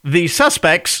getaway, the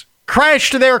suspects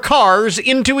crashed their cars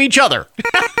into each other.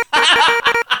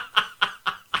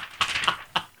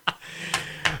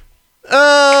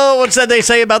 Oh, what's that they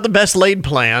say about the best laid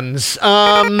plans?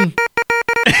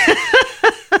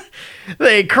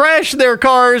 They crashed their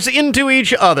cars into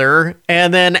each other,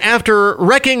 and then after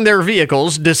wrecking their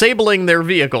vehicles, disabling their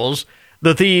vehicles,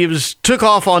 the thieves took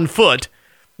off on foot,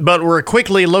 but were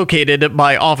quickly located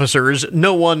by officers.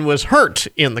 No one was hurt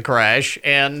in the crash,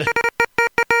 and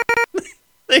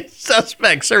the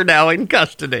suspects are now in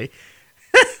custody.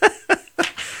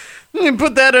 You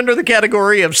put that under the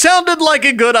category of sounded like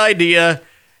a good idea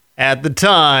at the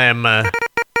time.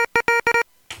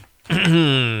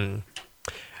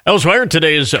 Elsewhere,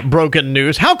 today's broken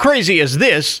news. How crazy is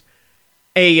this?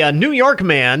 A New York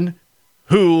man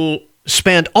who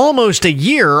spent almost a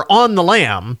year on the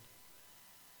lam,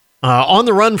 on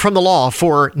the run from the law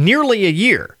for nearly a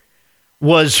year,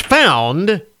 was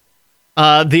found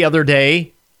the other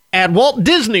day at Walt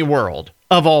Disney World.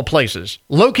 Of all places,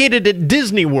 located at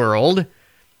Disney World,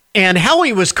 and how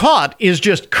he was caught is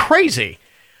just crazy.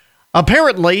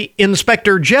 Apparently,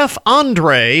 Inspector Jeff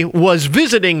Andre was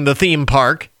visiting the theme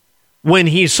park when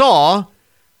he saw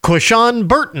Quashawn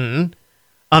Burton,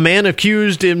 a man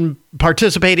accused in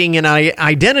participating in an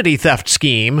identity theft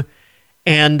scheme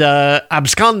and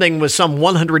absconding with some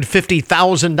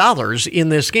 $150,000 in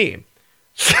this scheme.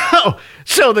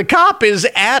 So the cop is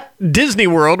at Disney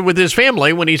World with his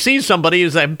family when he sees somebody.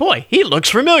 He's like, boy, he looks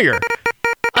familiar.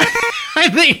 I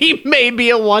think he may be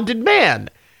a wanted man.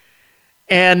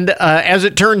 And as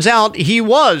it turns out, he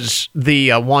was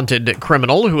the wanted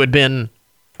criminal who had been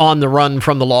on the run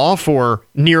from the law for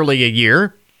nearly a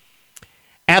year.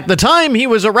 At the time he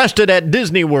was arrested at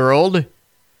Disney World,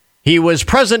 he was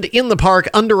present in the park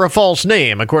under a false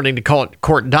name, according to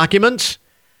court documents.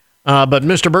 But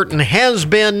Mr. Burton has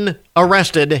been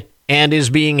arrested and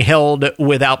is being held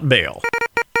without bail.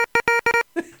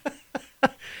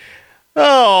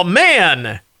 Oh,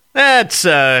 man. That's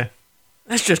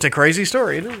just a crazy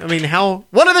story. I mean,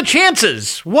 what are the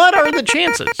chances? What are the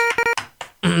chances?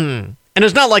 And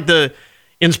it's not like the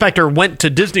inspector went to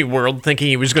Disney World thinking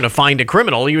he was going to find a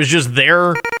criminal. He was just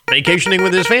there vacationing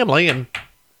with his family, and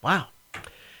wow.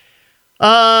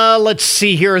 Let's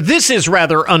see here. This is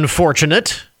rather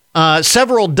unfortunate.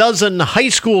 Several dozen high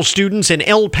school students in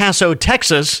El Paso,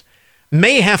 Texas,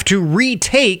 may have to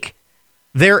retake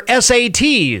their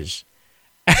SATs.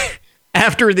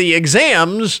 After the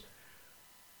exams,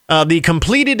 the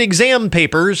completed exam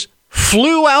papers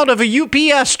flew out of a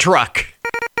UPS truck.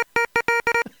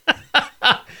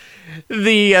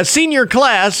 The senior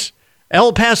class,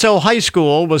 El Paso High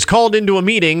School, was called into a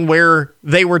meeting where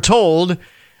they were told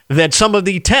that some of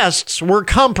the tests were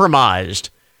compromised.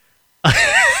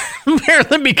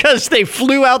 Apparently because they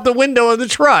flew out the window of the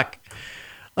truck.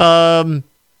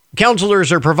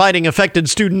 Counselors are providing affected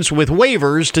students with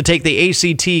waivers to take the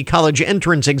ACT college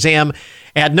entrance exam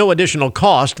at no additional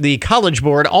cost. The College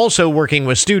Board also working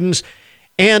with students,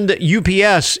 and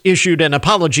UPS issued an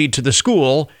apology to the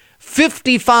school.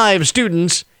 55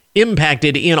 students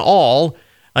impacted in all.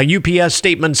 A UPS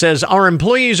statement says, "Our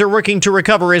employees are working to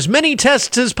recover as many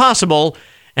tests as possible,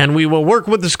 and we will work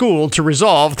with the school to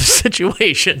resolve the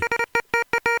situation."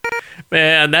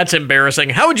 Man, that's embarrassing.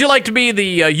 How would you like to be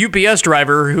the UPS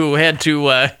driver who had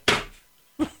to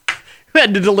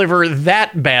deliver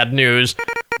that bad news?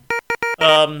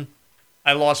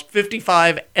 I lost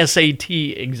 55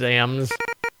 SAT exams.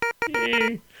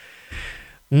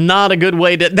 Not a good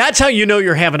way to... That's how you know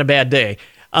you're having a bad day.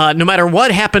 No matter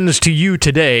what happens to you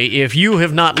today, if you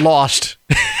have not lost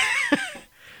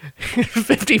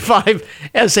 55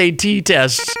 SAT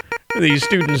tests for these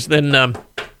students, then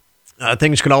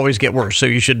things could always get worse. So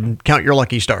you should count your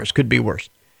lucky stars. Could be worse.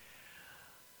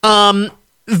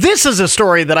 This is a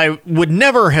story that I would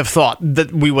never have thought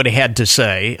that we would have had to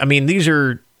say. I mean, these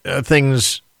are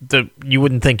things that you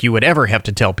wouldn't think you would ever have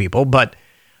to tell people, but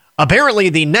apparently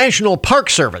the National Park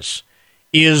Service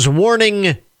is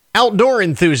warning outdoor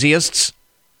enthusiasts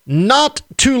not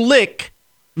to lick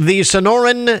the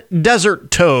Sonoran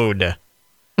desert toad.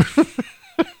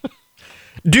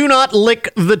 Do not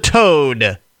lick the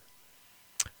toad.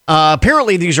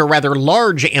 Apparently, these are rather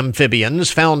large amphibians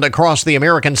found across the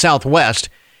American Southwest,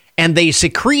 and they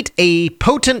secrete a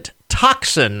potent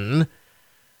toxin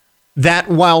that,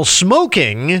 while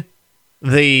smoking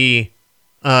the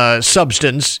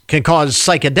substance, can cause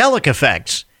psychedelic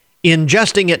effects.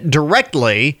 Ingesting it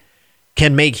directly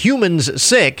can make humans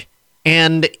sick,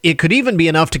 and it could even be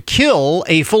enough to kill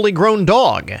a fully grown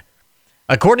dog.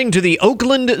 According to the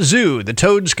Oakland Zoo, the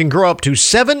toads can grow up to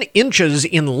 7 inches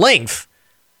in length.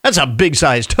 That's a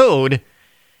big-sized toad.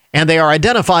 And they are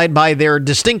identified by their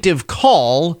distinctive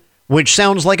call, which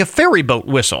sounds like a ferry boat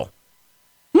whistle.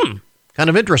 Kind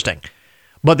of interesting.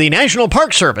 But the National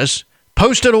Park Service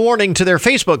posted a warning to their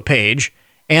Facebook page,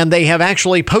 and they have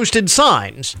actually posted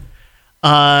signs.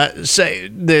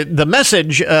 The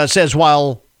message says,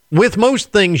 while with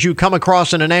most things you come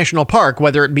across in a national park,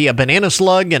 whether it be a banana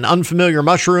slug, an unfamiliar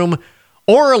mushroom,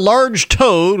 or a large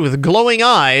toad with glowing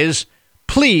eyes,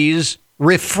 please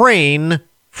refrain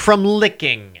from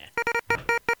licking.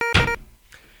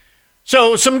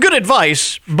 So, some good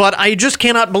advice, but I just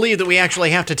cannot believe that we actually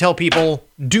have to tell people,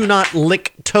 do not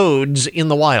lick toads in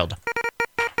the wild.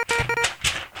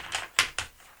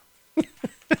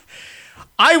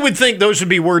 I would think those would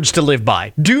be words to live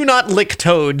by. Do not lick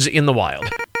toads in the wild.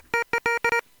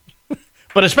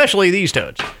 But especially these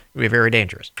toads. It would be very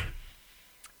dangerous.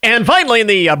 And finally, in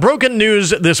the broken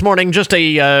news this morning, just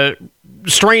a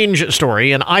strange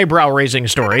story, an eyebrow-raising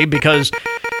story, because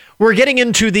we're getting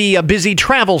into the busy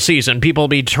travel season. People will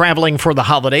be traveling for the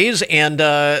holidays, and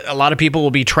a lot of people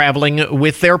will be traveling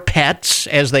with their pets,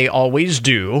 as they always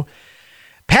do.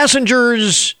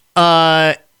 Passengers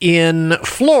in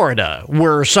Florida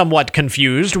were somewhat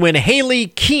confused when Haley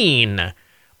Keene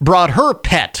brought her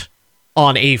pet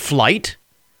on a flight.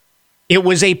 It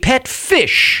was a pet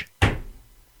fish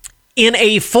in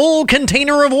a full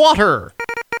container of water.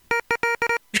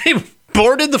 They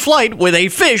boarded the flight with a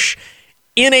fish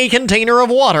in a container of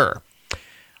water.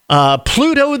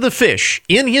 Pluto the fish,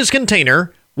 in his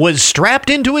container, was strapped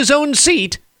into his own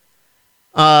seat.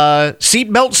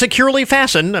 Seatbelt securely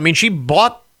fastened. I mean, she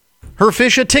bought her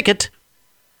fish a ticket.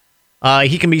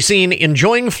 He can be seen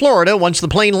enjoying Florida once the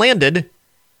plane landed.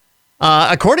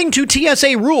 According to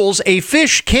TSA rules, a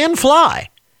fish can fly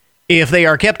if they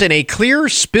are kept in a clear,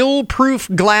 spill-proof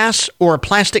glass or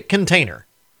plastic container.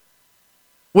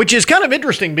 Which is kind of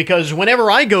interesting because whenever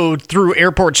I go through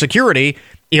airport security,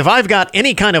 if I've got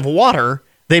any kind of water,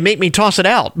 they make me toss it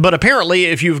out. But apparently,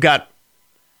 if you've got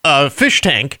a fish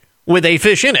tank with a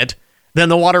fish in it, then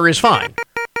the water is fine,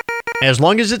 as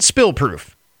long as it's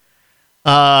spill-proof.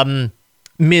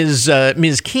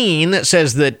 Ms. Keene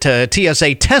says that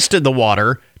TSA tested the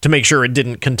water to make sure it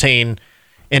didn't contain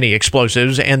any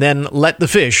explosives and then let the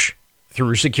fish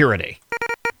through security.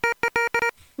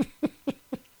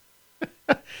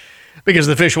 Because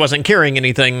the fish wasn't carrying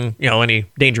anything, any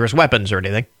dangerous weapons or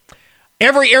anything.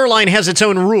 Every airline has its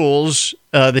own rules,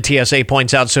 the TSA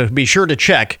points out, so be sure to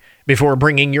check before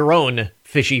bringing your own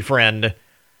fishy friend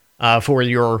for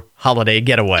your holiday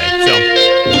getaway. So,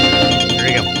 there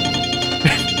you go.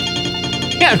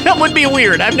 Yeah, that would be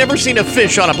weird. I've never seen a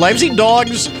fish on a plane. I've seen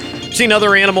dogs, seen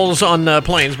other animals on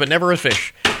planes, but never a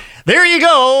fish. There you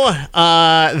go.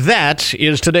 That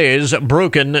is today's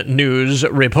Broken News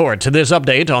Report. This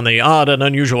update on the odd and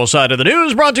unusual side of the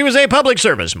news brought to you as a public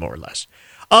service, more or less,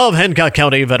 of Hancock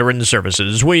County Veterans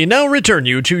Services. We now return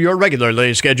you to your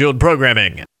regularly scheduled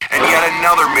programming. And yet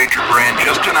another major brand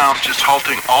just announced it's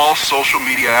halting all social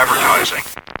media advertising.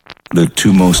 The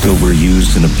two most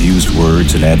overused and abused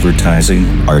words in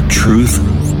advertising are truth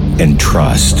and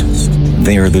trust.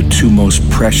 They are the two most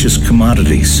precious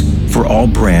commodities for all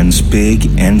brands,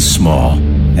 big and small.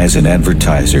 As an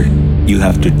advertiser, you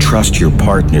have to trust your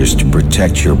partners to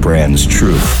protect your brand's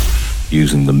truth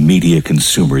using the media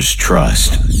consumers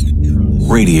trust.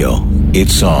 Radio,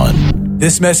 it's on.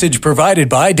 This message provided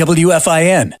by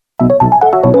WFIN.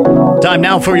 Time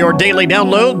now for your daily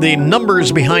download, the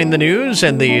numbers behind the news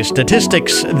and the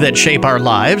statistics that shape our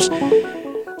lives.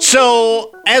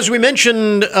 So, as we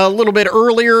mentioned a little bit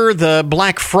earlier, the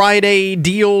Black Friday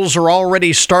deals are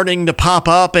already starting to pop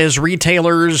up as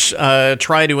retailers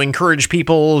try to encourage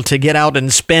people to get out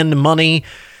and spend money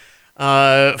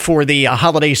for the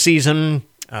holiday season.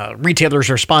 Retailers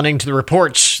are responding to the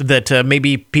reports that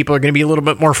maybe people are going to be a little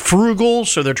bit more frugal,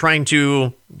 so they're trying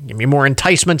to give me more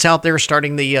enticements out there,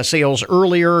 starting the sales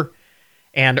earlier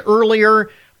and earlier.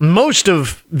 Most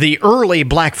of the early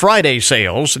Black Friday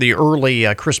sales, the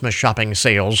early Christmas shopping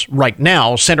sales right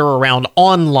now center around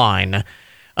online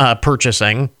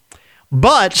purchasing.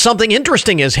 But something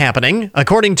interesting is happening.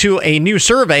 According to a new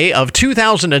survey of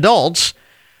 2,000 adults,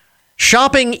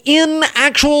 shopping in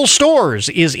actual stores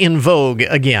is in vogue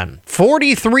again.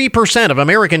 43% of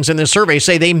Americans in this survey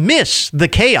say they miss the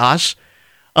chaos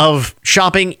of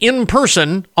shopping in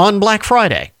person on Black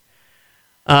Friday.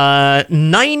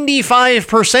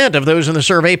 95% of those in the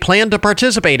survey plan to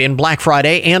participate in Black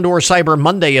Friday and or Cyber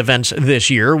Monday events this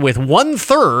year, with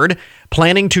 1/3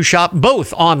 planning to shop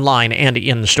both online and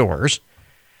in stores.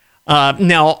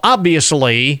 Now,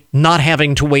 obviously, not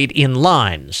having to wait in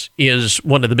lines is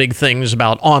one of the big things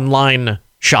about online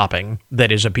shopping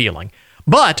that is appealing.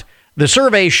 But the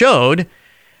survey showed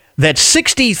that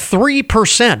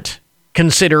 63%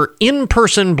 consider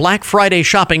in-person Black Friday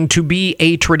shopping to be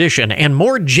a tradition, and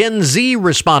more Gen Z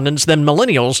respondents than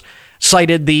millennials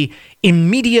cited the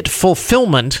immediate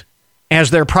fulfillment as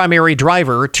their primary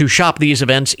driver to shop these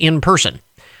events in person.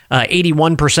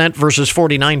 81% versus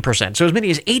 49%. So as many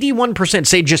as 81%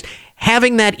 say just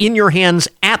having that in your hands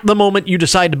at the moment you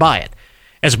decide to buy it,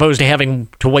 as opposed to having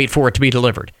to wait for it to be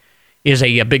delivered, is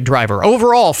a big driver.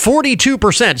 Overall,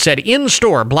 42% said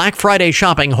in-store Black Friday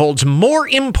shopping holds more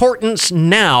importance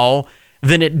now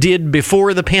than it did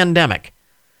before the pandemic,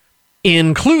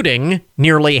 including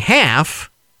nearly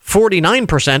half,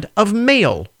 49%, of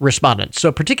male respondents,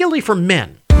 so particularly for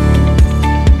men.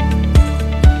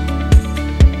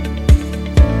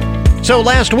 So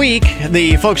last week,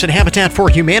 the folks at Habitat for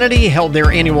Humanity held their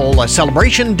annual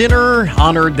celebration dinner,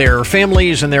 honored their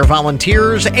families and their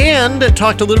volunteers, and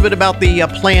talked a little bit about the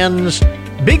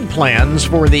big plans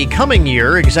for the coming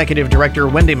year. Executive Director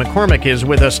Wendy McCormick is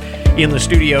with us in the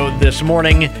studio this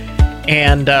morning.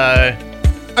 And a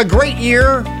great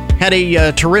year. Had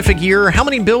a terrific year. How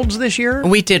many builds this year?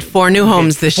 We did 4 new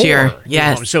homes this year.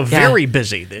 Yes. So very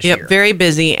busy this year. Yep, very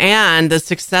busy. And the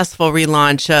successful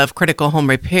relaunch of Critical Home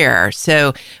Repair.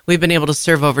 So we've been able to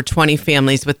serve over 20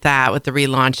 families with that, with the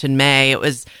relaunch in May. It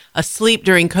was asleep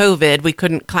during COVID. We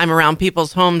couldn't climb around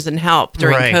people's homes and help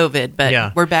during COVID,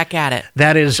 but we're back at it.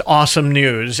 That is awesome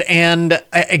news. And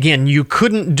again, you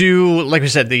couldn't do, like we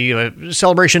said, the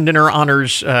celebration dinner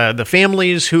honors the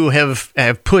families who have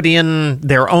put in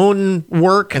their own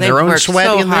work and their own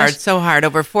sweat in this. So hard.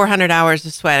 Over 400 hours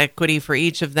of sweat equity for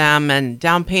each of them, and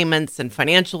down payments and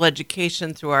financial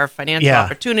education through our Financial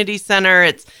Opportunity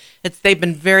Center. They've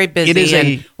been very busy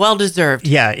and well-deserved.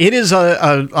 Yeah, it is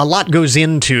a lot goes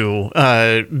into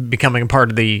becoming a part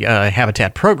of the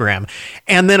Habitat program.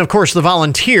 And then, of course, the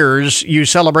volunteers you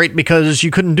celebrate because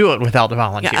you couldn't do it without the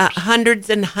volunteers. Yeah, hundreds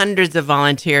and hundreds of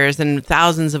volunteers and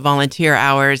thousands of volunteer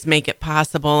hours make it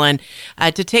possible. And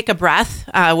to take a breath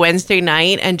Wednesday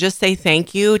night and just say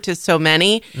thank you to so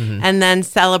many, and then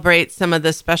celebrate some of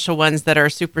the special ones that are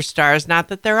superstars. Not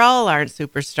that they're all aren't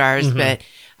superstars, but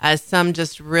some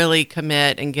just really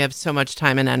commit and give so much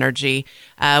time and energy.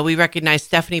 We recognize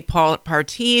Stephanie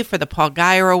Partee for the Paul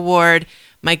Geyer Award,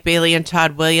 Mike Bailey and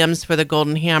Todd Williams for the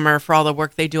Golden Hammer for all the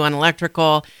work they do on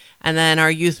electrical, and then our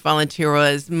youth volunteer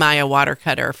was Maya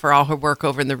Watercutter for all her work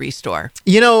over in the Restore.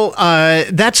 You know,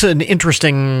 that's an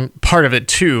interesting part of it,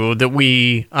 too, that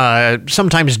we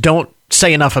sometimes don't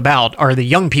say enough about are the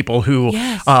young people who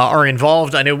are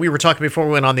involved. I know we were talking before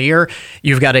we went on the air.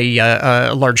 You've got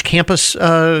a large campus.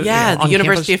 The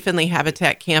University of Findlay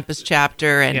Habitat campus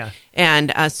chapter,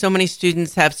 and so many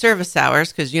students have service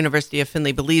hours because University of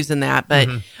Findlay believes in that. But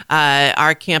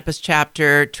our campus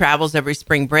chapter travels every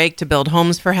spring break to build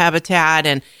homes for Habitat,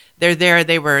 and they're there.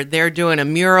 They're doing a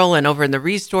mural, and over in the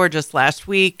Restore just last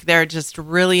week. They're just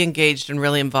really engaged and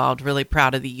really involved. Really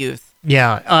proud of the youth.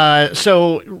 Yeah.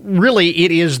 So really,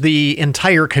 it is the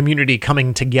entire community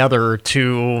coming together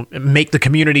to make the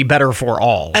community better for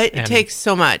all. It takes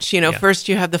so much. First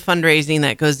you have the fundraising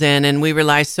that goes in, and we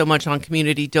rely so much on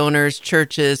community donors,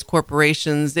 churches,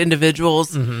 corporations,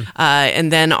 individuals,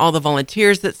 and then all the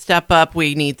volunteers that step up.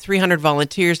 We need 300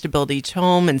 volunteers to build each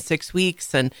home in 6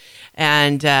 weeks, and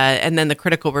then the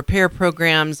critical repair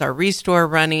programs, our Restore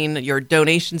running, your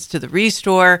donations to the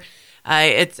Restore.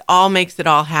 It's all makes it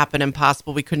all happen and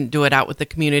possible. We couldn't do it out with the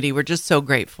community. We're just so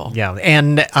grateful. Yeah.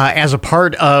 And as a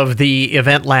part of the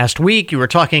event last week, you were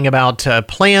talking about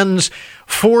plans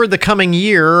for the coming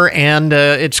year, and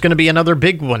it's going to be another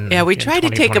big one. Yeah, we tried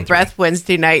to take a breath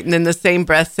Wednesday night and in the same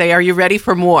breath say, are you ready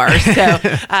for more?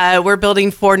 So we're building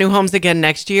 4 new homes again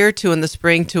next year, 2 in the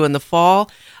spring, 2 in the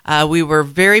fall. We were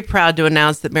very proud to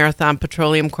announce that Marathon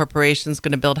Petroleum Corporation is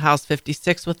going to build House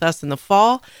 56 with us in the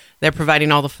fall. They're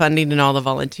providing all the funding and all the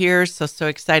volunteers, so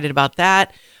excited about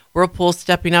that. Whirlpool's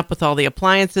stepping up with all the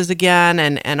appliances again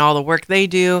and all the work they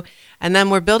do. And then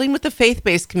we're building with the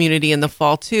faith-based community in the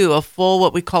fall, too, a full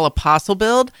what we call apostle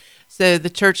build. So the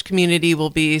church community will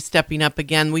be stepping up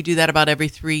again. We do that about every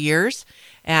 3 years,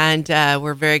 and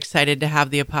we're very excited to have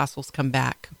the apostles come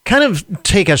back. Kind of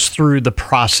take us through the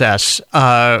process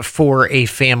for a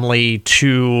family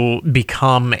to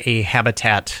become a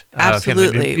Habitat.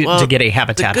 Absolutely. To get a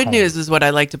Habitat The good home. news is what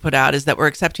I like to put out is that we're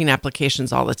accepting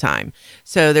applications all the time.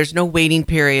 So there's no waiting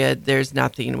period. There's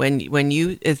nothing.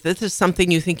 If this is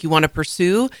something you think you want to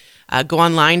pursue, go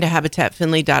online to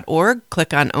habitatfinley.org,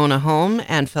 click on Own a Home,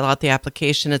 and fill out the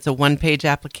application. It's a 1-page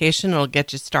application. It'll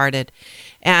get you started.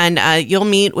 And you'll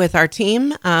meet with our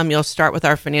team. You'll start with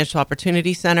our Financial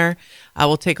Opportunity Center.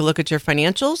 We'll take a look at your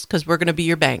financials because we're going to be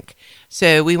your bank.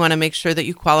 So we want to make sure that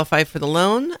you qualify for the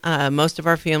loan. Most of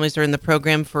our families are in the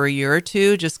program for a year or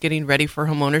two, just getting ready for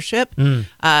home ownership.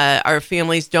 Our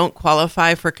families don't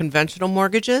qualify for conventional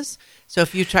mortgages. So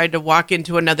if you tried to walk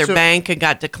into another bank and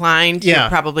got declined, you're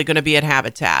probably going to be at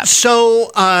Habitat.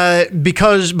 So,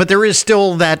 but there is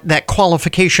still that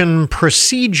qualification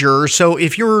procedure. So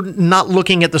if you're not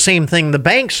looking at the same thing the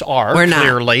banks are,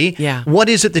 clearly, what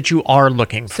is it that you are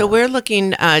looking for? So we're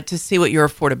looking to see what your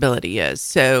affordability is.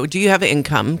 So do you have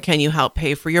income? Can you help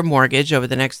pay for your mortgage over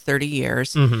the next 30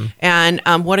 years? And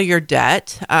what are your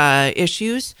debt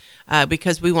issues?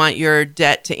 Because we want your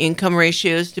debt to income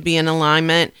ratios to be in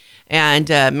alignment, and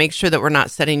make sure that we're not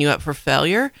setting you up for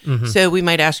failure. So we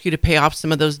might ask you to pay off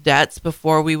some of those debts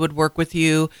before we would work with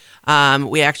you.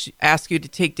 We actually ask you to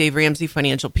take Dave Ramsey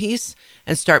Financial Peace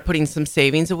and start putting some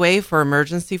savings away for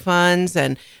emergency funds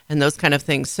and those kind of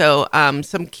things. So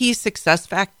some key success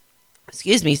factors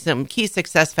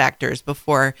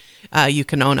before you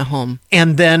can own a home.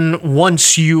 And then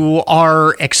once you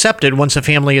are accepted, once a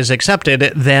family is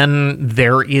accepted, then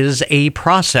there is a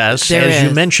process,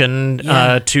 you mentioned,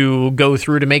 to go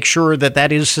through to make sure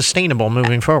that is sustainable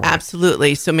moving forward.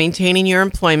 Absolutely. So maintaining your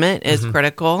employment is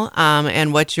critical,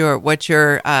 and what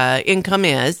your income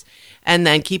is. And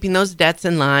then keeping those debts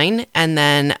in line, and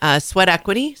then sweat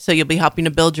equity. So you'll be helping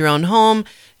to build your own home.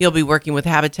 You'll be working with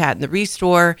Habitat and the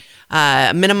Restore.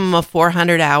 A minimum of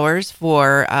 400 hours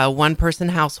for one-person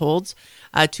households.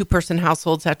 2-person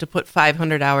households have to put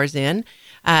 500 hours in.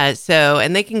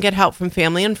 And they can get help from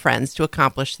family and friends to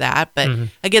accomplish that. But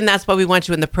again, that's why we want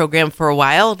you in the program for a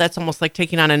while. That's almost like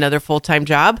taking on another full-time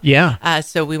job. Yeah.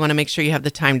 So we want to make sure you have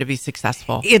the time to be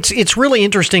successful. It's really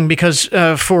interesting because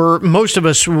for most of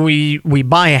us, we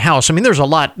buy a house. I mean, there's a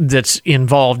lot that's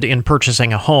involved in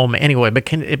purchasing a home anyway.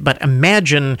 But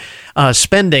imagine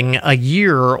spending a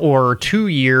year or 2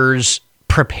 years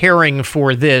preparing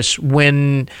for this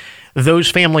when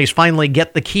those families finally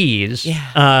get the keys.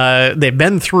 They've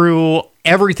been through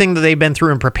everything that they've been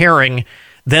through in preparing.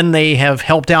 Then they have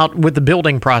helped out with the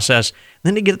building process.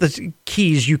 Then to get the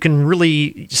keys, you can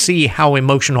really see how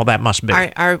emotional that must be.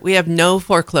 We have no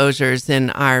foreclosures in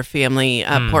our family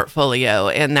portfolio,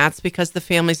 and that's because the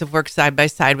families have worked side by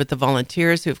side with the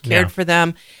volunteers who've cared for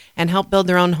them. and help build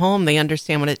their own home. They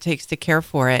understand what it takes to care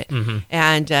for it.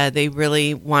 And they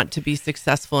really want to be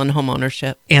successful in home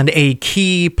ownership. And a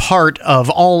key part of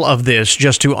all of this,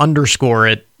 just to underscore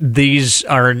it, these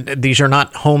are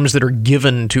not homes that are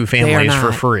given to families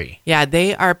for free. Yeah,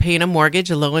 they are paying a mortgage,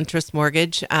 a low-interest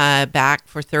mortgage, back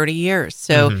for 30 years.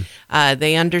 So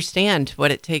they understand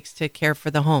what it takes to care for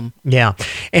the home. Yeah.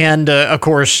 And, of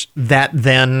course, that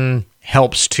then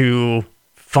helps to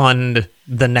fund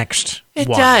the next It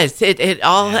one. does. It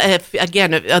all,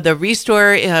 again, the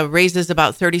Restore raises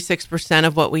about 36%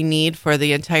 of what we need for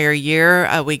the entire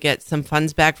year. We get some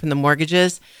funds back from the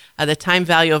mortgages. The time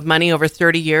value of money over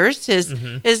 30 years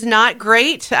is not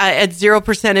great at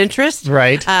 0% interest.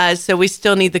 Right. So we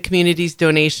still need the community's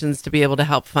donations to be able to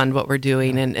help fund what we're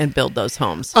doing and build those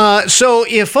homes. So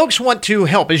if folks want to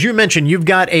help, as you mentioned, you've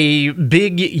got a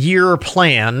big year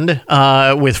planned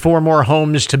with 4 more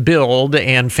homes to build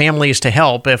and families to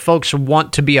help. If folks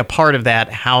want to be a part of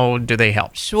that, how do they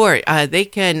help? Sure. They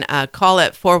can call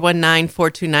at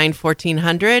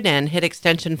 419-429-1400 and hit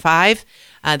extension 5.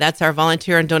 That's our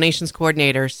volunteer and donations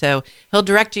coordinator. So he'll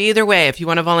direct you either way. If you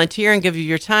want to volunteer and give of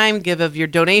your time, give of your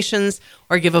donations,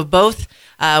 or give of both,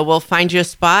 we'll find you a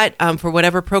spot for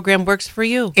whatever program works for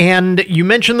you. And you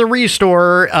mentioned the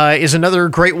Restore is another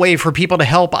great way for people to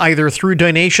help, either through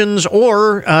donations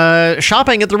or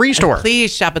shopping at the Restore.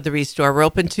 Please shop at the Restore. We're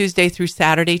open Tuesday through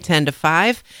Saturday, 10 to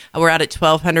 5. We're out at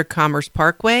 1200 Commerce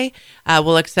Parkway.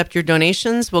 We'll accept your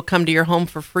donations. We'll come to your home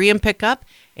for free and pick up.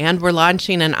 And we're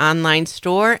launching an online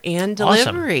store and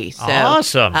delivery.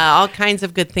 Awesome. So, all kinds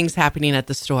of good things happening at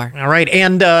the store. All right.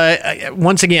 And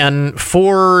once again,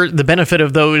 for the benefit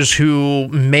of those who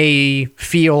may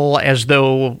feel as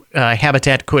though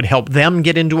Habitat could help them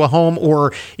get into a home,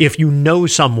 or if you know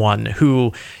someone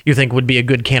who you think would be a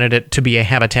good candidate to be a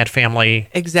Habitat family.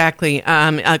 Exactly.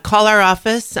 Call our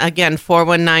office, again,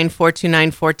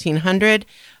 419-429-1400.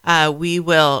 We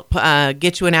will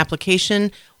get you an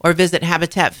application, or visit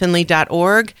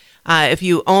habitatfinley.org. If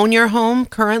you own your home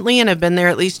currently and have been there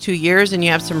at least 2 years and you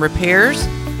have some repairs,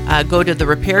 go to the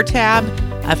repair tab.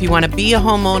 If you want to be a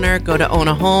homeowner, go to Own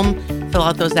a Home, fill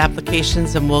out those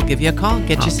applications, and we'll give you a call,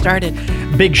 get you started.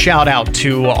 Big shout out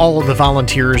to all of the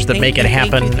volunteers that make it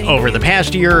happen over the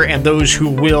past year, and those who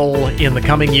will in the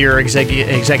coming year.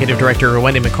 Executive Director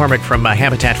Wendy McCormick from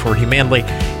Habitat for Humanity,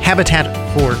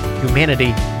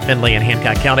 Findlay and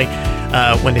Hancock County.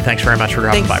 Wendy, thanks very much for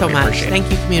dropping by. Thanks so much. Thank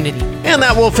you, community. And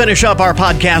that will finish up our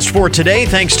podcast for today.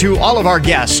 Thanks to all of our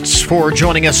guests for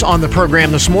joining us on the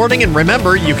program this morning. And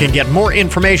remember, you can get more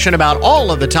information about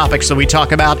all of the topics that we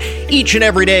talk about each and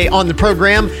every day on the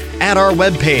program at our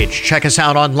webpage. Check us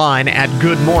out online at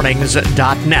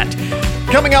goodmornings.net.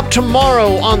 Coming up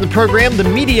tomorrow on the program, the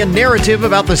media narrative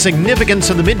about the significance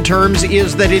of the midterms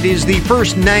is that it is the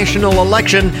first national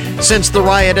election since the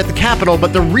riot at the Capitol,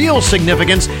 but the real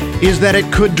significance is that it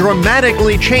could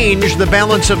dramatically change the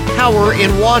balance of power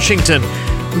in Washington.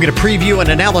 We're going to preview an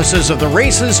analysis of the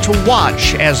races to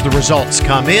watch as the results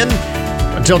come in.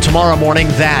 Until tomorrow morning,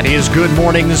 that is Good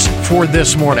Mornings for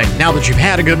this morning. Now that you've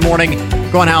had a good morning,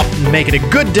 go on out and make it a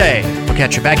good day. We'll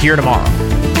catch you back here tomorrow.